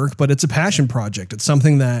lot of work, but it's a passion project. It's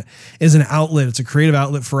something that is an outlet. It's a creative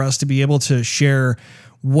outlet for us to be able to share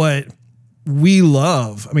what we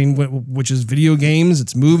love. I mean, which is video games,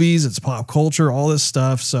 it's movies, it's pop culture, all this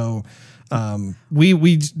stuff. So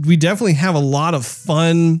we definitely have a lot of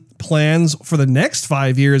fun plans for the next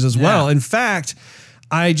 5 years as well. In fact,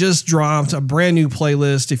 I just dropped a brand new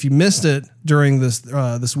playlist. If you missed it during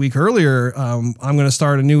this week earlier, I'm going to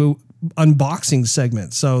start a new unboxing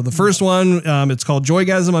segment. So the first one, it's called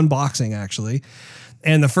Joygasm Unboxing, actually.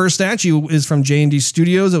 And the first statue is from J&D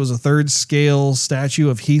Studios. It was a 3rd scale statue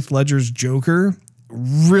of Heath Ledger's Joker.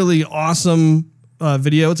 Really awesome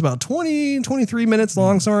video. It's about 23 minutes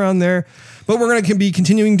long, somewhere around there. But we're going to be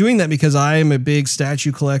continuing doing that because I am a big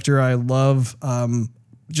statue collector. I love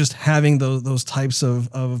just having those types of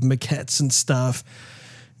maquettes and stuff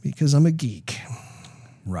because I'm a geek.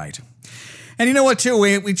 Right. And you know what, too?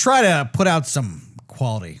 We try to put out some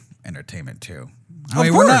quality entertainment, too. I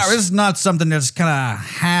mean, this is not something that's kind of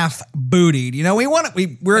half bootied. You know, we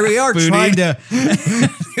are trying to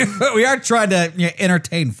we are trying to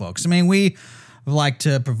entertain folks. I mean, we like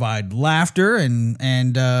to provide laughter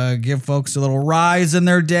and give folks a little rise in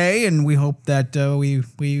their day, and we hope that we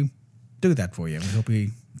do that for you. We hope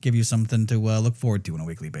we give you something to look forward to on a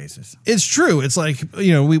weekly basis. It's true. It's like,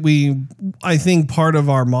 you know, I think part of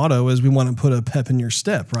our motto is we want to put a pep in your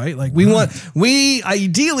step, right? Like we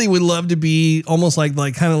ideally would love to be almost like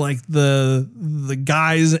kind of like the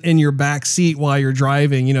guys in your back seat while you're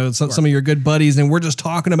driving, you know, some of your good buddies. And we're just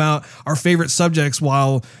talking about our favorite subjects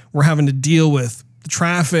while we're having to deal with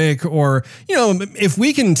traffic, or, you know, if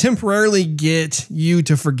we can temporarily get you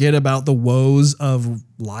to forget about the woes of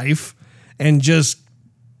life and just,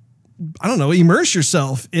 I don't know, immerse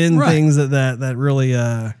yourself in things that really,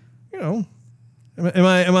 you know,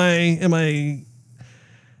 am I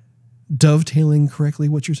dovetailing correctly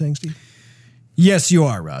what you're saying, Steve? Yes, you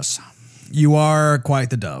are, Russ. You are quite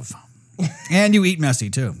the dove. And you eat messy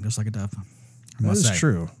too, just like a dove. That is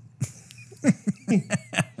true.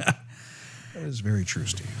 That is very true,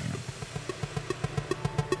 Steve.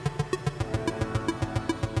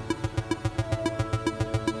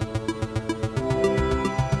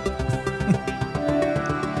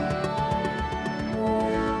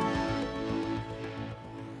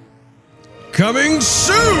 Coming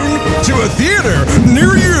soon to a theater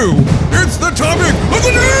near you, it's the topic of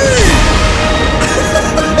the day!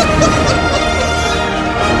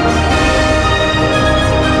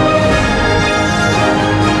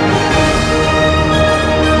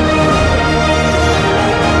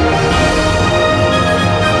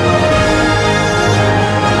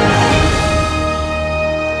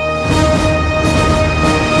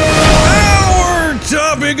 Our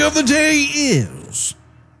topic of the day is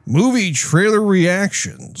movie trailer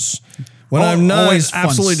reactions. When I'm not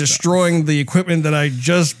absolutely destroying the equipment that I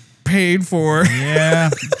just paid for. Yeah.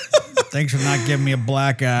 Thanks for not giving me a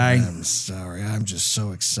black eye. I'm sorry. I'm just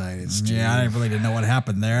so excited, Steve. Yeah, I really didn't know what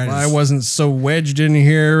happened there. I wasn't so wedged in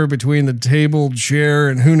here between the table, chair,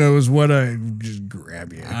 and who knows what. I just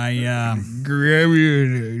grab you. Grab you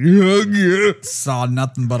and hug you. Saw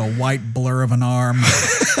nothing but a white blur of an arm.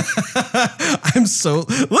 I'm so... Look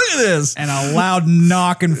at this. And a loud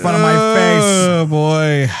knock in front of my face. Oh,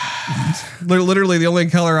 boy. Literally, the only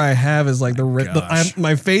color I have is like the red.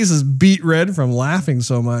 My face is beet red from laughing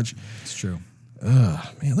so much. It's true.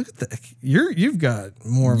 Man, look at that. You've got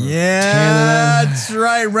more of a tan Yeah, than that's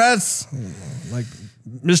right, Russ. like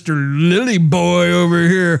Mr. Lily Boy over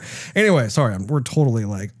here. Anyway, sorry, we're totally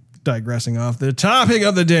like digressing off the topic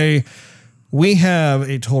of the day. We have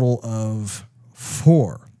a total of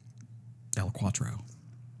 4. El Quattro.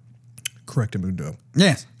 Correctamundo.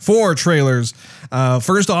 Yes. 4 trailers.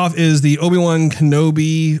 First off is the Obi-Wan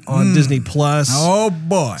Kenobi on Disney Plus. Oh,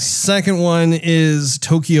 boy. Second one is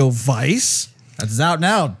Tokyo Vice. That's out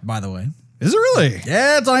now, by the way. Is it really?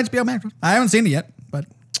 Yeah, it's on HBO Max. I haven't seen it yet, but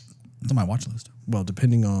it's on my watch list. Well,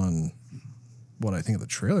 depending on what I think of the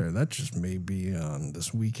trailer, that just may be on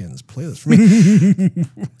this weekend's playlist for me.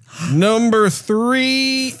 Number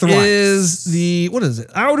 3 is the, what is it?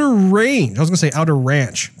 Outer Range. I was going to say Outer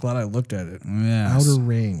Ranch. Glad I looked at it. Yes. Outer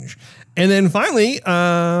Range. And then finally,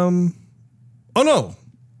 oh no,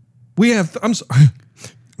 we have, I'm sorry.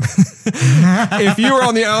 If you were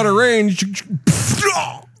on the Outer Range,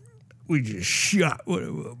 we just shot one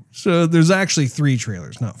of them. So there's actually 3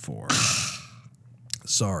 trailers, not 4.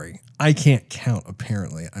 Sorry. I can't count,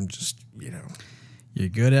 apparently. I'm just, You're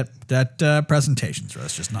good at presentations,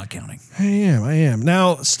 Russ, just not counting. I am.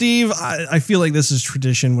 Now, Steve, I feel like this is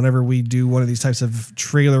tradition whenever we do one of these types of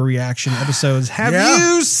trailer reaction episodes. Have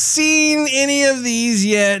you seen any of these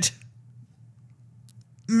yet?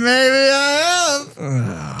 Maybe I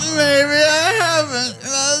have. Maybe I haven't.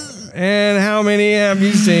 And how many have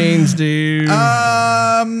you seen, Steve?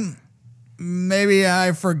 Maybe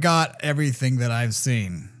I forgot everything that I've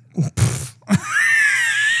seen.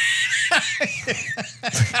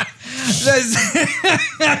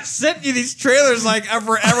 I sent you these trailers like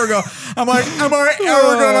forever ago. I'm like, am I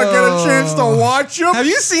ever going to get a chance to watch them? Have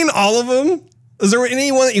you seen all of them? Is there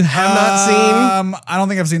anyone that you have not seen? I don't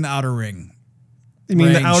think I've seen The Outer Ring. You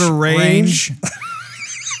mean The Outer Range?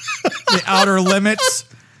 The Outer Limits.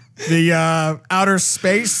 The Outer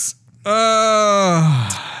Space.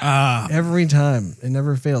 Every time. It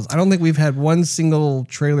never fails. I don't think we've had one single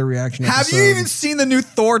trailer reaction episode. Have you even seen the new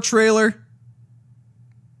Thor trailer?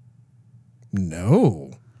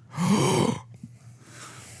 No.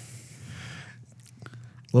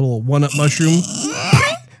 Little one-up mushroom.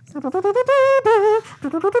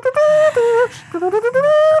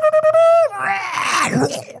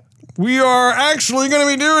 We are actually going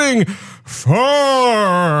to be doing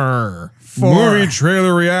 4 movie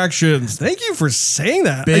trailer reactions. Thank you for saying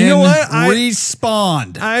that. You know what?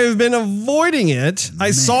 Respawned. I've been avoiding it.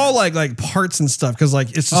 I saw like parts and stuff because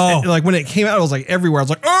like it's just like when it came out, it was like everywhere. I was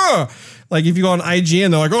like, like if you go on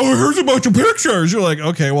IGN, they're like, oh, here's a bunch of pictures. You're like,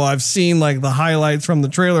 okay, well, I've seen like the highlights from the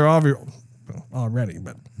trailer already,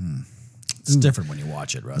 but it's different when you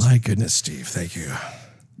watch it, Russ. My goodness, Steve, thank you.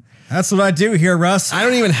 That's what I do here, Russ. I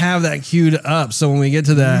don't even have that queued up, so when we get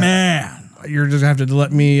to that, Man, you're just have to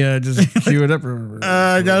let me just cue it up.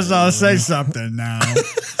 I guess I'll say something now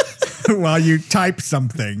while you type some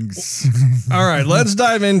things. All right, let's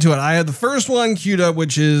dive into it. I had the first one queued up,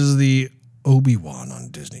 which is the Obi-Wan on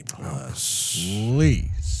Disney Plus.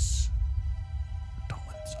 Please. Don't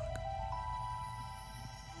let it suck.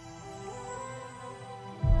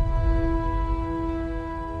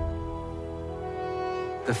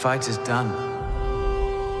 The fight is done.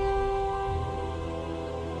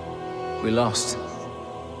 We lost.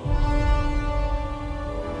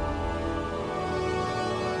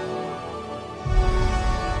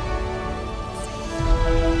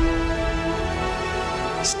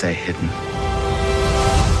 Stay hidden.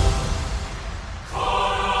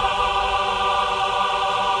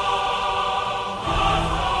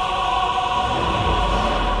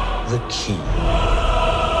 The key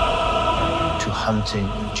to hunting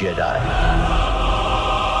Jedi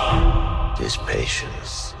is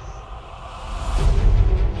patience.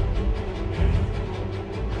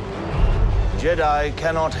 Jedi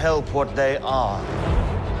cannot help what they are.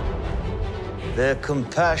 Their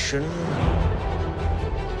compassion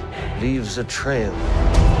leaves a trail.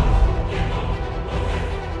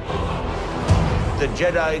 The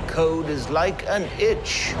Jedi Code is like an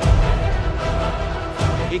itch.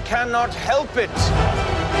 He cannot help it.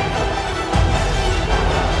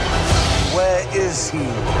 Where is he?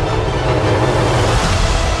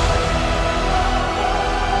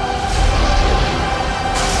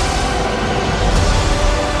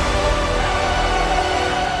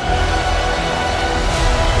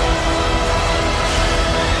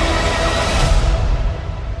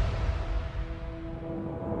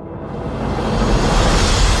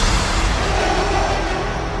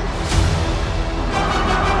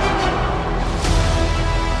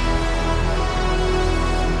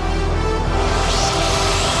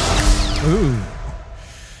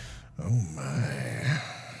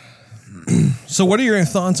 So what are your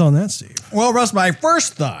thoughts on that, Steve? Well, Russ, my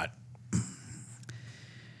first thought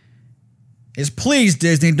is please,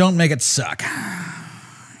 Disney, don't make it suck.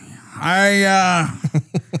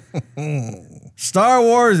 Star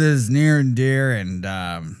Wars is near and dear and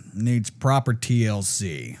needs proper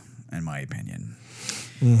TLC, in my opinion.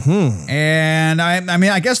 Mm-hmm. And I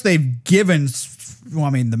mean, I guess they've given,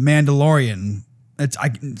 the Mandalorian, it's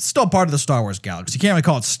still part of the Star Wars galaxy. You can't really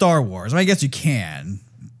call it Star Wars. I mean, I guess you can,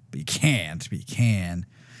 but you can't.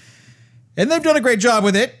 And they've done a great job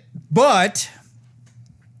with it, but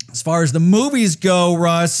as far as the movies go,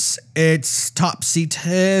 Russ, it's top seat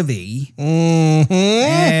heavy. Mm-hmm.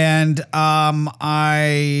 And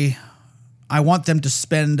I want them to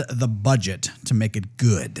spend the budget to make it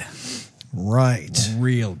good. Right.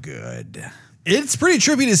 Real good. It's pretty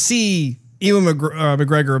trippy to see Ewan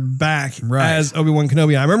McGregor back as Obi-Wan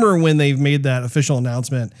Kenobi. I remember when they made that official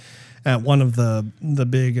announcement at one of the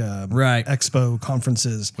big expo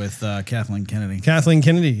conferences with Kathleen Kennedy. Kathleen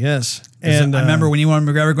Kennedy, yes. And I remember when Ewan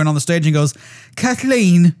McGregor went on the stage and goes,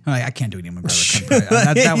 Kathleen. I can't do an Ewan McGregor.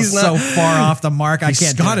 that was so far off the mark. I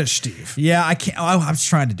can't. Scottish, Steve. Yeah, I can't. I was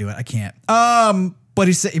trying to do it. I can't. But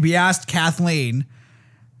he asked Kathleen,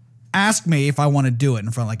 ask me if I want to do it in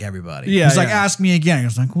front of like everybody. Yeah, he's like, ask me again. He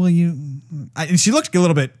was like, well, and she looked a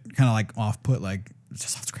little bit kind of like off put, like it's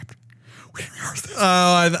just off script. We didn't rehearse this.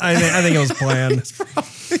 Oh, I think it was planned.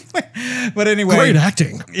 But anyway, great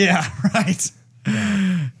acting. Yeah, right.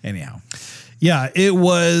 Yeah. Anyhow, yeah, it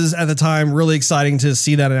was at the time really exciting to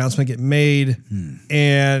see that announcement get made.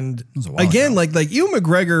 And again, like Ewan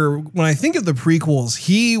McGregor, when I think of the prequels,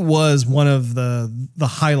 he was one of the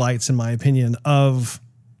highlights, in my opinion, of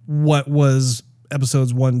what was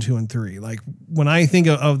episodes 1, 2, and 3. Like when I think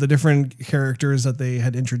of the different characters that they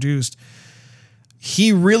had introduced,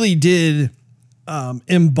 he really did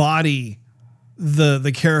embody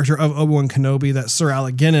the character of Obi-Wan Kenobi that Sir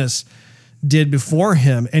Alec Guinness did before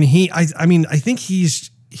him. And I think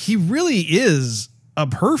he really is a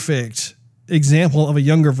perfect example of a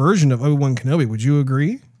younger version of Obi-Wan Kenobi. Would you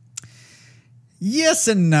agree? Yes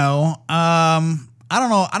and no. I don't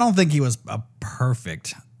know. I don't think he was a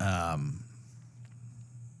perfect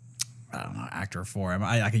actor for him.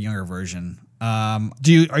 Like a younger version. Are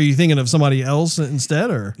you thinking of somebody else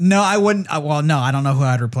instead, or no? I wouldn't. No, I don't know who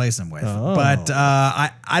I'd replace him with. Oh. But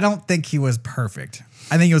I don't think he was perfect.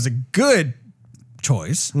 I think he was a good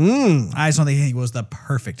choice. I just don't think he was the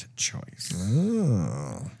perfect choice.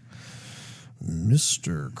 Oh.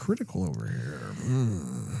 Mr. Critical over here.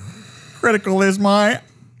 Critical is my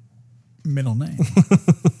middle name.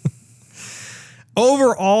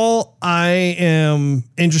 Overall, I am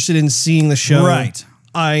interested in seeing the show. Right.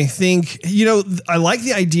 I think, I like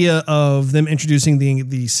the idea of them introducing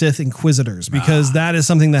the Sith Inquisitors, because that is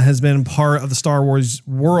something that has been part of the Star Wars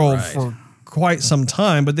world for quite some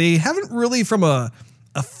time, but they haven't really, from a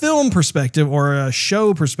film perspective or a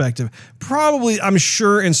show perspective, probably, I'm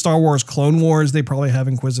sure in Star Wars Clone Wars, they probably have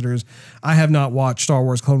Inquisitors. I have not watched Star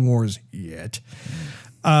Wars Clone Wars yet.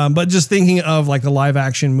 But just thinking of like the live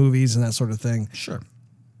action movies and that sort of thing. Sure.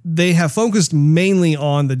 They have focused mainly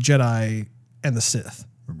on the Jedi and the Sith.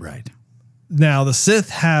 Right. Now, the Sith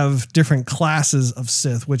have different classes of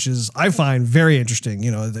Sith, which is, I find, very interesting.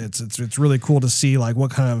 It's really cool to see like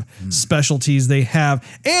what kind of specialties they have.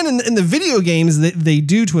 And in the video games, they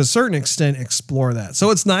do to a certain extent explore that.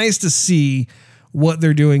 So it's nice to see what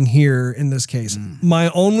they're doing here in this case. My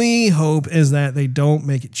only hope is that they don't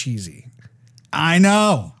make it cheesy. I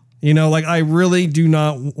know. I really do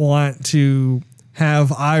not want to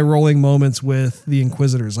have eye-rolling moments with the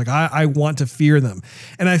Inquisitors. Like, I want to fear them.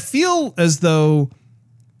 And I feel as though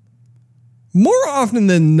more often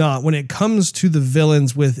than not, when it comes to the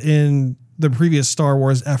villains within the previous Star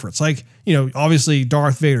Wars efforts, like, obviously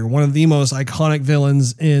Darth Vader, one of the most iconic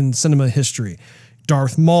villains in cinema history.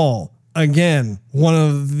 Darth Maul, again, one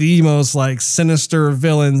of the most like sinister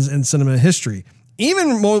villains in cinema history.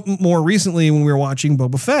 Even more recently when we were watching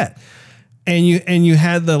Boba Fett. And you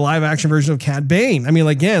had the live action version of Cad Bane. I mean,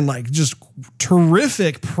 again, like just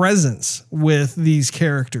terrific presence with these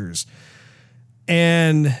characters.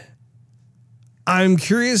 And I'm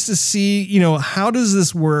curious to see, how does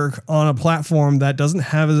this work on a platform that doesn't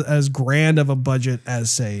have as grand of a budget as,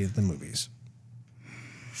 say, the movies?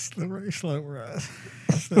 Slippery slope, Russ.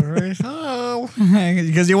 Slippery slope.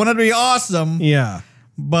 Because you want it to be awesome. Yeah.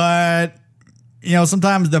 But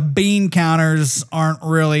sometimes the bean counters aren't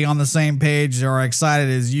really on the same page or excited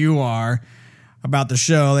as you are about the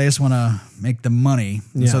show. They just want to make the money.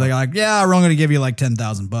 Yeah. So they're like, yeah, we're only going to give you like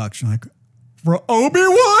 $10,000. You're like, for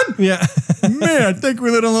Obi-Wan? Yeah. Man, I think we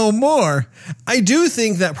need a little more. I do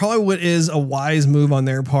think that probably what is a wise move on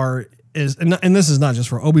their part is, and this is not just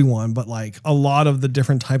for Obi-Wan, but like a lot of the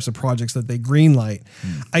different types of projects that they greenlight.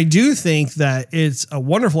 I do think that it's a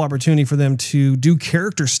wonderful opportunity for them to do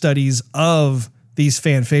character studies of these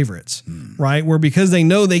fan favorites, right? Where because they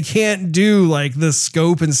know they can't do like the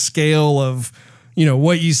scope and scale of, you know,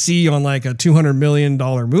 what you see on like a $200 million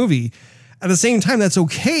movie. At the same time, that's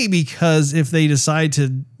okay, because if they decide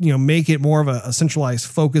to, you know, make it more of a centralized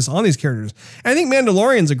focus on these characters, and I think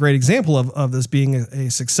Mandalorian's a great example of this being a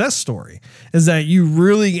success story, is that you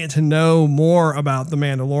really get to know more about the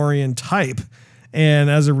Mandalorian type. And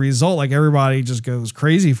as a result, like everybody just goes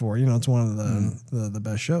crazy for it. You know, it's one of the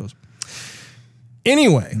best shows.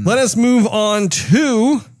 Anyway, let us move on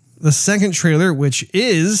to the second trailer, which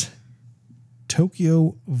is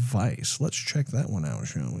Tokyo Vice. Let's check that one out,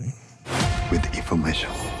 shall we? With information,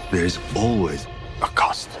 there is always a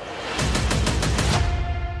cost.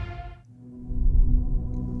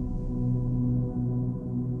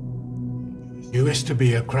 You wish to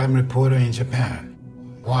be a crime reporter in Japan.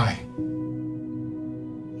 Why?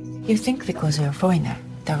 You think because you're a foreigner,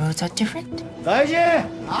 the rules are different?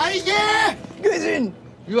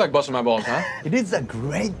 You like busting my balls, huh? It is a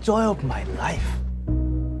great joy of my life.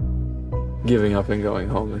 Giving up and going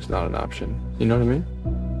home is not an option. You know what I mean?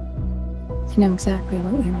 You know exactly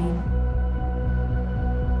what you mean.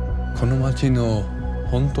 この街の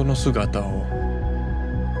本当の姿を、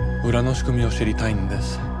裏の仕組みを知りたいんで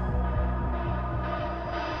す。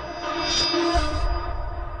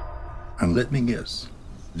And let me guess,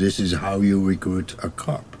 this is how you recruit a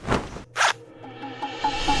cop.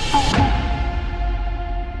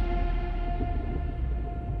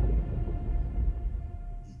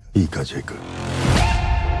 Ika Jacob.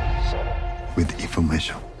 With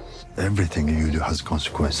information, everything you do has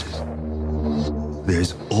consequences.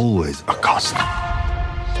 There's always a cost.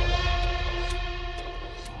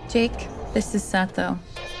 Jake, this is Sato.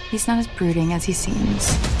 He's not as brooding as he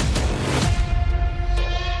seems.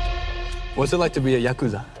 What's it like to be a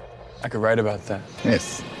Yakuza? I could write about that.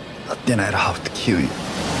 Yes, but then I'd have to kill you.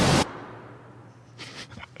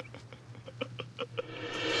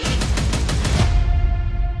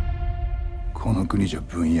 This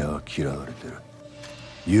分野は嫌われてる。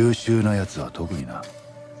優秀なやつは特にな。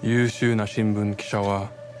優秀な新聞記者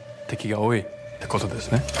は敵が多いってことで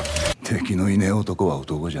すね。敵のいねえ男は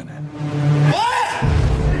男じゃねえ。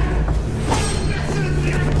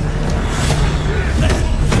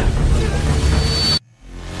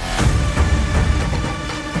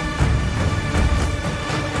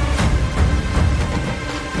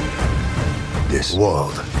This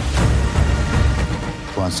world,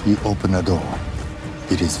 once we open a door,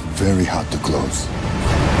 it is very hard to close.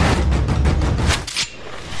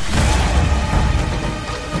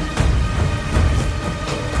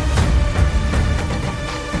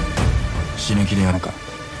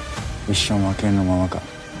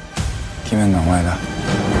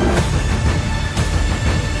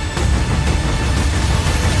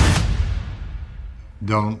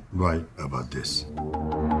 Don't write about this.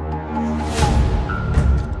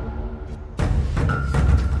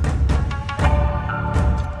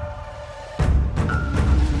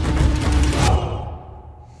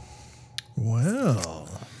 Well,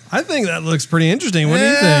 I think that looks pretty interesting. What do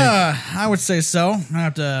you think? I would say so. I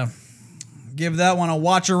have to give that one a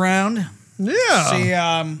watch around. Yeah. See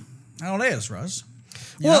how it is, Russ.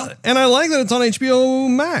 Well, and I like that it's on HBO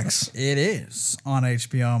Max. It is on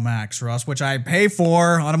HBO Max, Russ, which I pay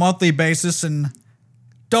for on a monthly basis and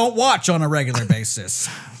don't watch on a regular basis.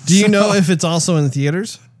 Do you know if it's also in the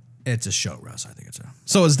theaters? It's a show, Russ. I think it's a.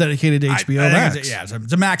 So it's dedicated to HBO Max.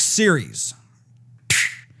 It's a Max series.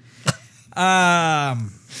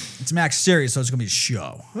 It's a Max series, so it's gonna be a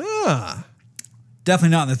show. Definitely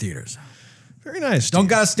not in the theaters. Very nice. Don't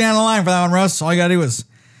gotta stand in line for that one, Russ. All you gotta do is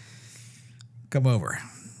come over.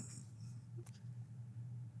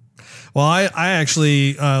 Well, I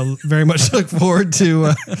actually very much look forward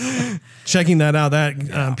to checking that out.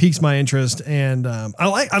 That piques my interest, and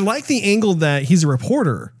I like the angle that he's a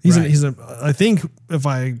reporter. I think if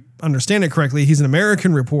I understand it correctly, he's an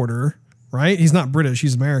American reporter, right? He's not British;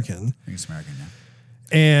 he's American. I think he's American, yeah.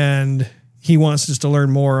 And he wants just to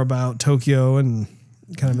learn more about Tokyo and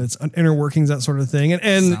kind of its inner workings, that sort of thing.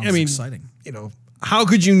 And I mean, exciting. You know, how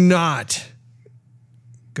could you not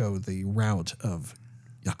go the route of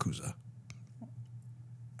Yakuza?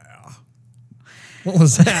 What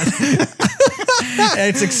was that?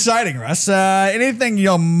 It's exciting, Russ. Anything,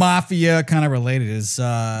 mafia kind of related is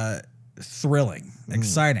thrilling,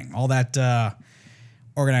 exciting. All that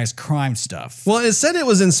organized crime stuff. Well, it said it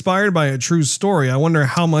was inspired by a true story. I wonder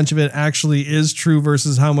how much of it actually is true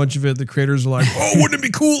versus how much of it the creators are like, oh, wouldn't it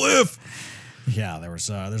be cool if? Yeah, there's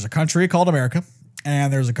a country called America,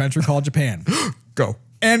 and there's a country called Japan. Go.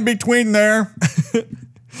 And between there,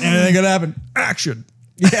 anything could happen. Action.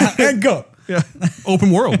 Yeah, and go. Yeah.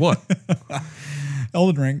 Open world. What?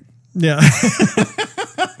 Elden Ring. Yeah.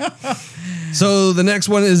 So the next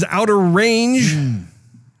one is Outer Range.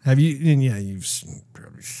 Have you? And yeah, you've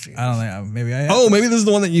probably seen. I don't think. Maybe I have. Oh, maybe this is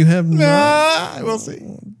the one that you have. Nah, we'll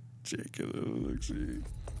see. Let's see.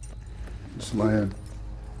 This land,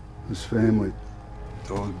 this family,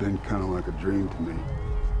 it's always been kind of like a dream to me.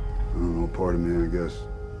 I don't know, part of me, I guess.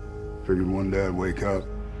 Figured one day I'd wake up.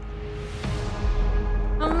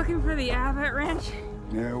 I'm looking for the Abbott Ranch.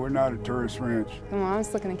 Yeah, we're not a tourist ranch. Come on, I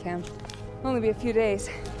was looking at camp. Only be a few days.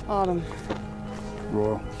 Autumn.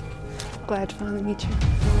 Royal. Glad to finally meet you.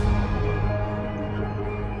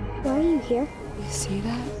 Why are you here? You see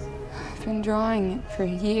that? I've been drawing it for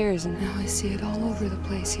years, and now I see it all over the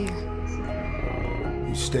place here.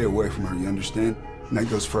 You stay away from her, you understand? And that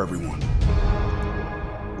goes for everyone.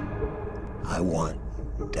 I want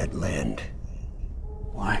that land.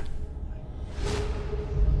 Why?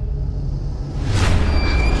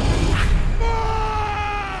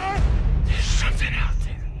 There's something out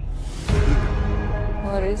there.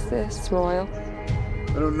 What is this, Royal?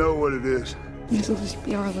 I don't know what it is. This will just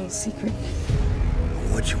be our little secret.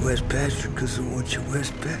 I want your west pasture because I want your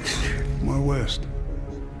west pasture. My west.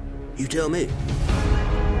 You tell me.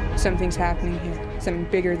 Something's happening here. Something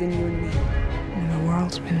bigger than you and me. And the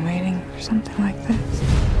world's been waiting for something like this.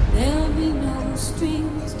 There'll be no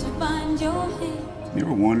strings to bind your hand. You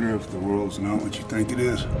ever wonder if the world's not what you think it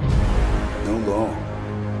is? No law,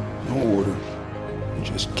 no order,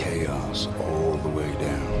 just chaos all the way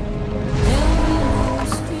down.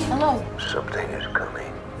 Hello. Something is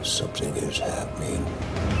coming. Something is happening.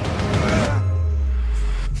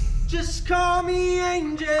 Just call me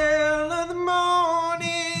Angel of the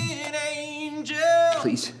Morning, Angel.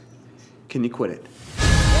 Please, can you quit it?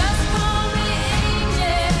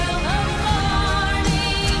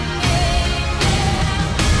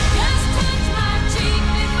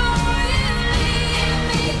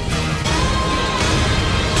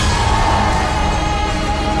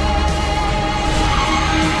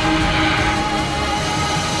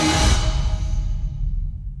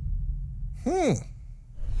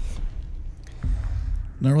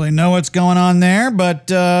 Don't really know what's going on there, but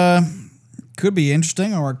could be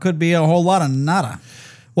interesting, or it could be a whole lot of nada.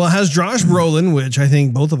 Well, it has Josh Brolin, which I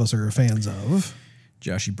think both of us are fans of.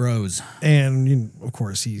 Joshy Bros. And, you know, of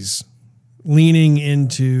course, he's leaning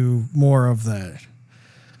into more of that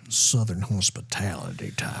Southern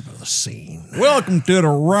hospitality type of the scene. Welcome to the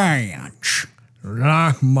ranch.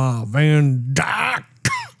 Like my Van Dyke.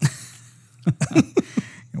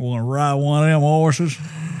 You want to ride one of them horses?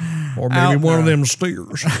 Or maybe one of them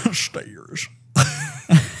steers. Steers. I'm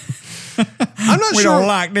not we sure. don't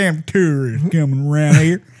like them tourists coming around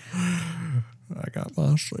here. I got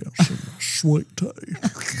myself some sweet tea.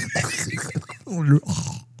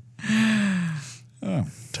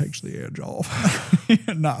 Takes the edge off.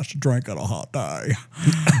 Nice to drink on a hot day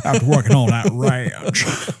after working on that ranch.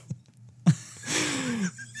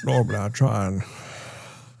 Normally I try and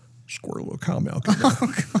squirt a little cow milk in there.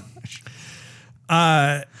 Oh, gosh.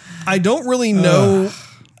 I don't really know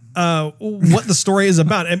what the story is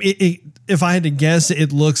about. I mean, if I had to guess,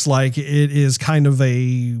 it looks like it is kind of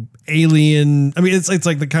a alien. I mean, it's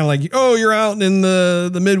like the kind of like, oh, you're out in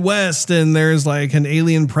the Midwest and there's like an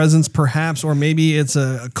alien presence perhaps, or maybe it's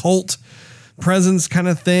a cult presence kind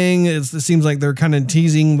of thing. It seems like they're kind of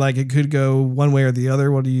teasing like it could go one way or the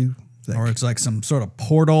other. What do you think? Or it's like some sort of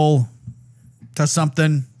portal to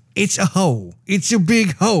something. It's a hole. It's a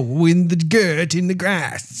big hole in the dirt in the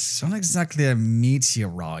grass. It's not exactly a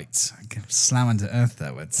meteorite. I can slam into Earth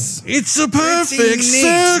though. It's a perfect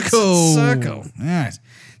circle. It's a circle. Right.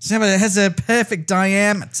 So it has a perfect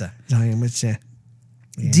diameter. Diameter.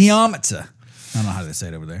 Yes. Diameter. I don't know how they say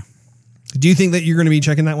it over there. Do you think that you're going to be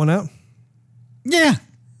checking that one out? Yeah.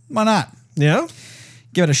 Why not? Yeah?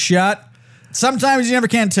 Give it a shot. Sometimes you never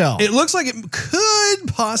can tell. It looks like it could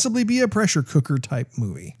possibly be a pressure cooker type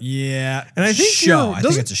movie. Yeah. And I think I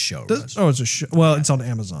think it's a show. It's a show. Well, it's on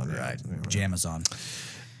Amazon. Right. Jamazon.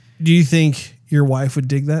 Do you think your wife would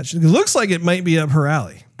dig that? It looks like it might be up her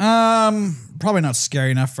alley. Probably not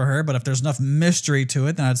scary enough for her, but if there's enough mystery to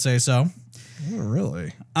it, then I'd say so. Oh,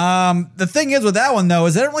 really? The thing is with that one though,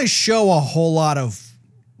 is they don't really show a whole lot of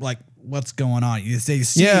like what's going on. You see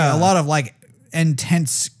a lot of like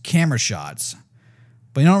intense camera shots,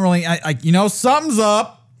 but you don't really, something's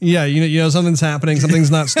up. Yeah, you know something's happening. Something's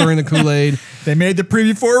not stirring the Kool-Aid. They made the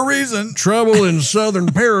preview for a reason. Trouble in Southern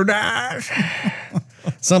Paradise.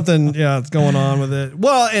 Something, it's going on with it.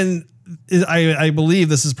 Well, and I believe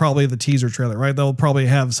this is probably the teaser trailer, right? They'll probably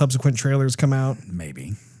have subsequent trailers come out.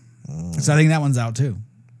 Maybe. So I think that one's out too.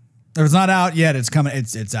 If it's not out yet, it's coming.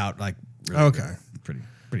 It's out like Okay.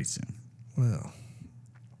 pretty soon. Well,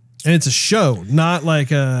 and it's a show, not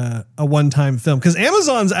like a one-time film. Because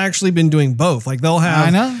Amazon's actually been doing both. Like they'll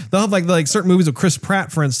have like certain movies with Chris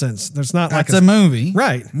Pratt, for instance. There's not like That's a movie,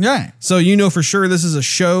 right? Right. So you know for sure this is a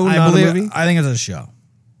show, I not believe. a movie. I think it's a show.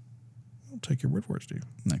 I'll take your word for it, Steve.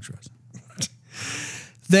 Thanks, Russ.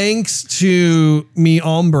 Thanks to me,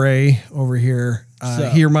 Ombre over here.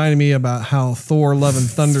 He reminded me about how Thor: Love and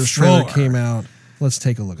Thunder's trailer came out. Let's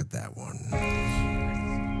take a look at that one.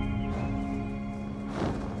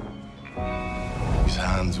 These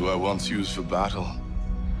hands were once used for battle.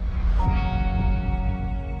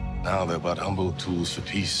 Now they're but humble tools for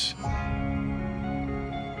peace.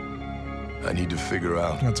 I need to figure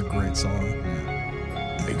out. That's a great song.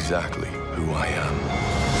 Exactly who I am.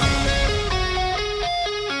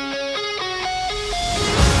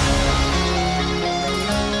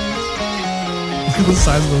 Look at the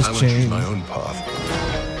size of those I will chains. choose my own path.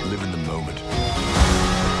 Live in the moment.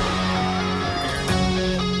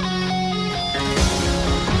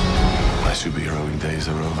 My superheroing days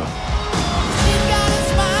are over.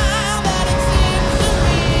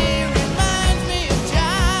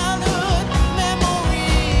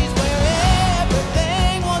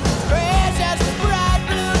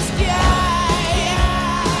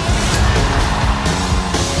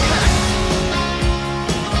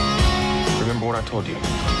 Remember what I told you?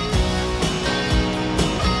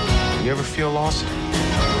 You ever feel lost?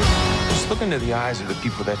 Just look into the eyes of the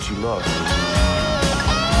people that you love.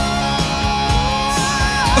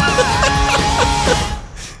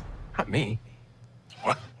 Not me.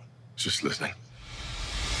 What? Just listening.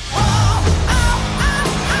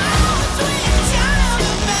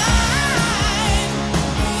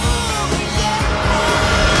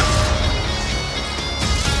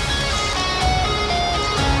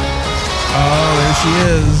 Oh, there she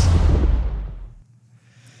is.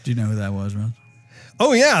 Do you know who that was, Russ?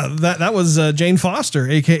 Oh yeah, that was Jane Foster,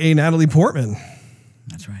 aka Natalie Portman,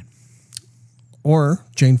 That's right. or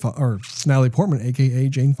Natalie Portman, aka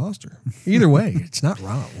Jane Foster. Either way, it's not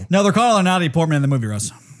wrong. No, they're calling her Natalie Portman in the movie,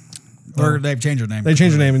 Russ. Or they've changed her name. They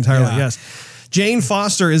changed her name entirely. Yeah. Yes, Jane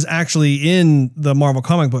Foster is actually in the Marvel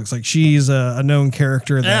comic books. Like she's a known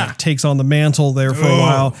character that takes on the mantle there for a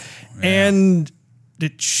while, and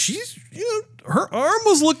she's her arm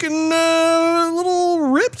was looking a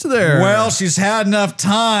little ripped there. Well, she's had enough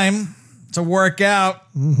time to work out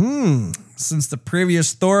since the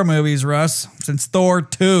previous Thor movies, Russ. Since Thor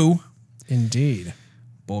 2. Indeed.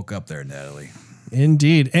 Bulk up there, Natalie.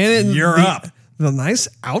 Indeed. And You're up. The nice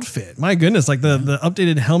outfit. My goodness. Like the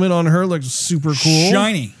updated helmet on her looks super cool.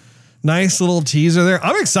 Shiny. Nice little teaser there.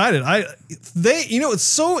 I'm excited. It's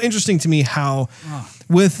so interesting to me how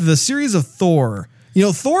with the series of Thor,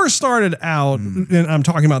 Thor started out, and I'm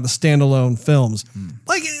talking about the standalone films,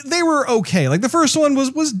 like they were okay. Like the first one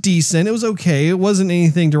was decent. It was okay. It wasn't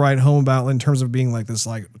anything to write home about in terms of being like this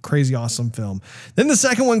like crazy awesome film. Then the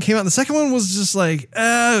second one came out. The second one was just like,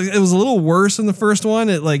 it was a little worse than the first one.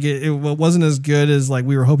 It wasn't as good as like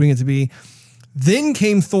we were hoping it to be. Then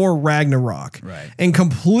came Thor Ragnarok, and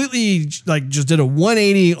completely like just did a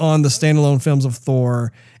 180 on the standalone films of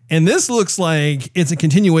Thor. And this looks like it's a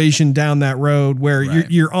continuation down that road where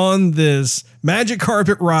you're on this magic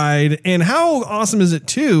carpet ride. And how awesome is it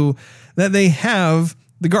too that they have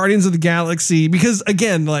the Guardians of the Galaxy? Because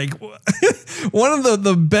again, like one of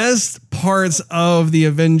the best parts of the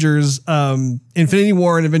Avengers Infinity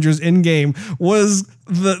War and Avengers Endgame was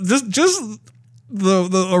the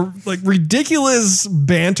like ridiculous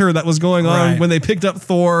banter that was going on when they picked up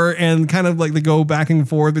Thor and kind of like the go back and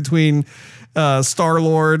forth between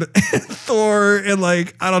Star-Lord and Thor, and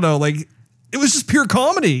like I don't know, like it was just pure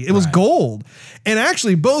comedy. It was gold. And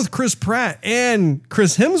actually both Chris Pratt and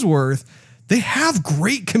Chris Hemsworth, they have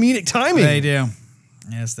great comedic timing. They do.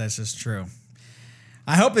 Yes, that's just true.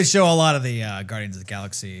 I hope they show a lot of the Guardians of the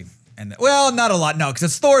Galaxy. And not a lot, no, because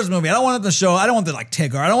it's Thor's movie. I don't want it to show. I don't want it like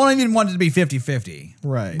Tigger. I don't even want it to be 50-50.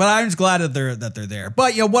 Right. But I'm just glad that they're there.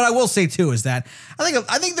 But what I will say too is that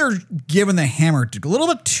I think they're giving the hammer to a little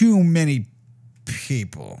bit too many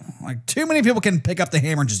people. Like too many people can pick up the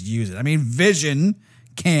hammer and just use it. I mean, Vision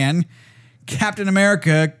can, Captain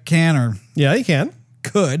America can, or yeah, he can,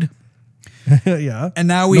 could. Yeah. And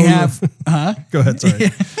now we have. Go ahead. Sorry.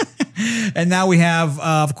 And now we have,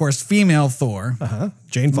 of course, female Thor.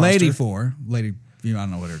 Jane Foster. Lady Thor. Lady, I don't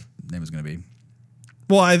know what her name is going to be.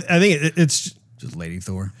 Well, I think it's just Lady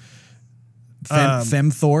Thor.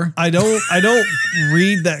 Femme Thor. I don't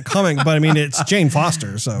read that comic, but I mean it's Jane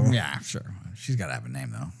Foster, so yeah, sure. She's got to have a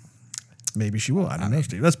name though. Maybe she will. I don't know,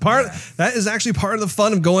 Steve. That is actually part of the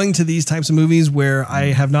fun of going to these types of movies where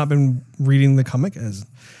I have not been reading the comic, as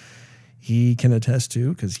he can attest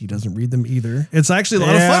to, because he doesn't read them either. It's actually a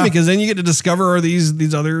lot of fun because then you get to discover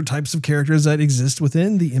these other types of characters that exist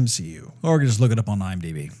within the MCU. Or you can just look it up on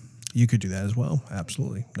IMDb. You could do that as well.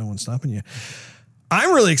 Absolutely. No one's stopping you.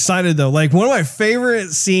 I'm really excited though. Like one of my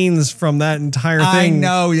favorite scenes from that entire thing. I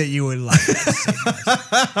know that you would like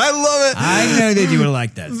that. I love it. I know that you would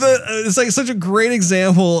like that. It's like such a great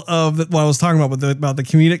example of what I was talking about about the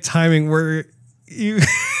comedic timing where you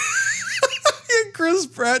Chris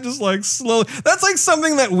Pratt just like slowly. That's like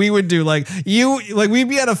something that we would do. Like we'd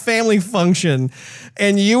be at a family function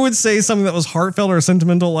and you would say something that was heartfelt or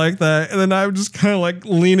sentimental like that. And then I would just kind of like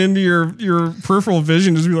lean into your peripheral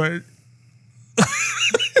vision, just be like,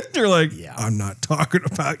 you're like, yeah, I'm not talking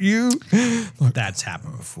about you. Like, that's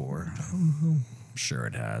happened before. I'm sure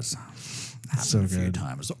it has. Happened so a few good.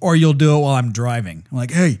 times. Or you'll do it while I'm driving. I'm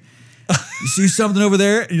like, hey, you see something over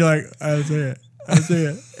there? And you're like, I see it.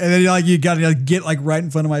 And then you're like, you gotta get like right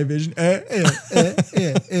in front of my vision.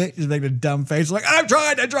 Just make a dumb face. Like, I'm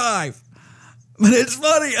trying to drive, but it's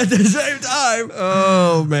funny at the same time.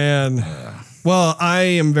 Oh man. Well, I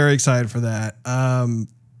am very excited for that.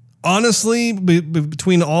 Honestly,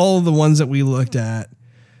 between all of the ones that we looked at,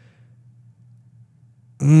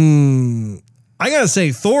 I gotta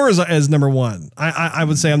say Thor is number one. I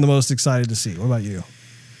would say I'm the most excited to see. What about you?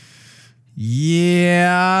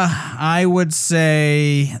 Yeah, I would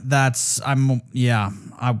say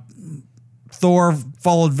Thor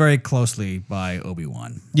followed very closely by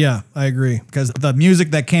Obi-Wan. Yeah, I agree. Because the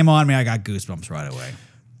music that came on me, I got goosebumps right away.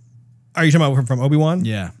 Are you talking about from Obi-Wan?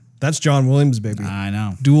 Yeah. That's John Williams, baby. I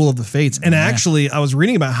know. Duel of the Fates. And actually, I was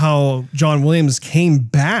reading about how John Williams came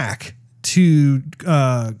back to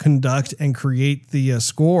conduct and create the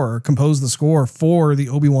compose the score for the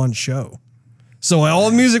Obi-Wan show. So all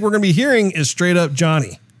the music we're going to be hearing is straight up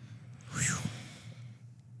Johnny. Whew.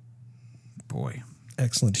 Boy.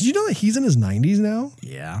 Excellent. Did you know that he's in his 90s now?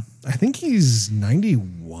 Yeah. I think he's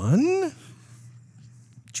 91.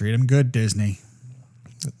 Treat him good, Disney.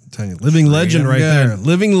 You, living legend right there.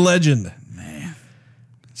 Living legend. Man.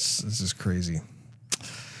 This is crazy.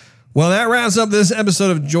 Well, that wraps up this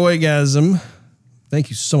episode of Joygasm. Thank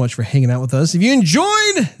you so much for hanging out with us. If you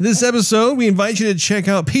enjoyed this episode, we invite you to check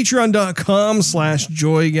out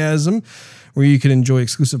patreon.com/Joygasm, where you can enjoy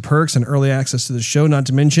exclusive perks and early access to the show. Not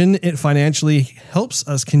to mention, it financially helps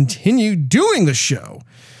us continue doing the show.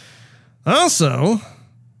 Also,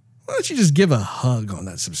 why don't you just give a hug on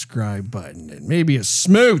that subscribe button and maybe a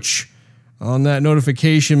smooch on that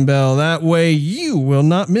notification bell. That way you will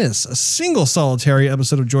not miss a single solitary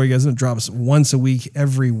episode of Joygasm. It drops once a week,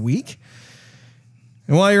 every week.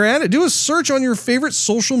 And while you're at it, do a search on your favorite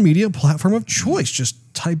social media platform of choice.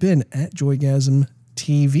 Just type in @Joygasm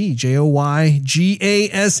TV, JOYGASM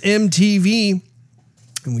TV.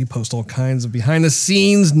 And we post all kinds of behind the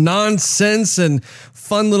scenes nonsense and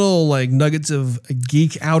fun little like nuggets of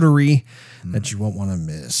geek outery that you won't want to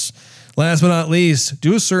miss. Last but not least,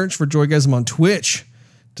 do a search for Joygasm on Twitch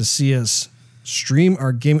to see us stream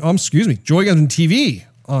our gaming. Joygasm TV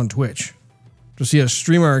on Twitch to see us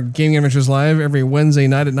stream our gaming adventures live every Wednesday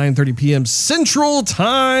night at 9:30 p.m. Central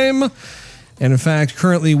Time. And in fact,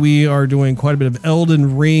 currently we are doing quite a bit of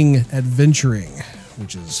Elden Ring adventuring,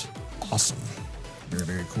 which is awesome. Very,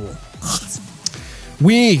 very cool.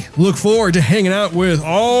 We look forward to hanging out with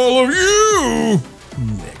all of you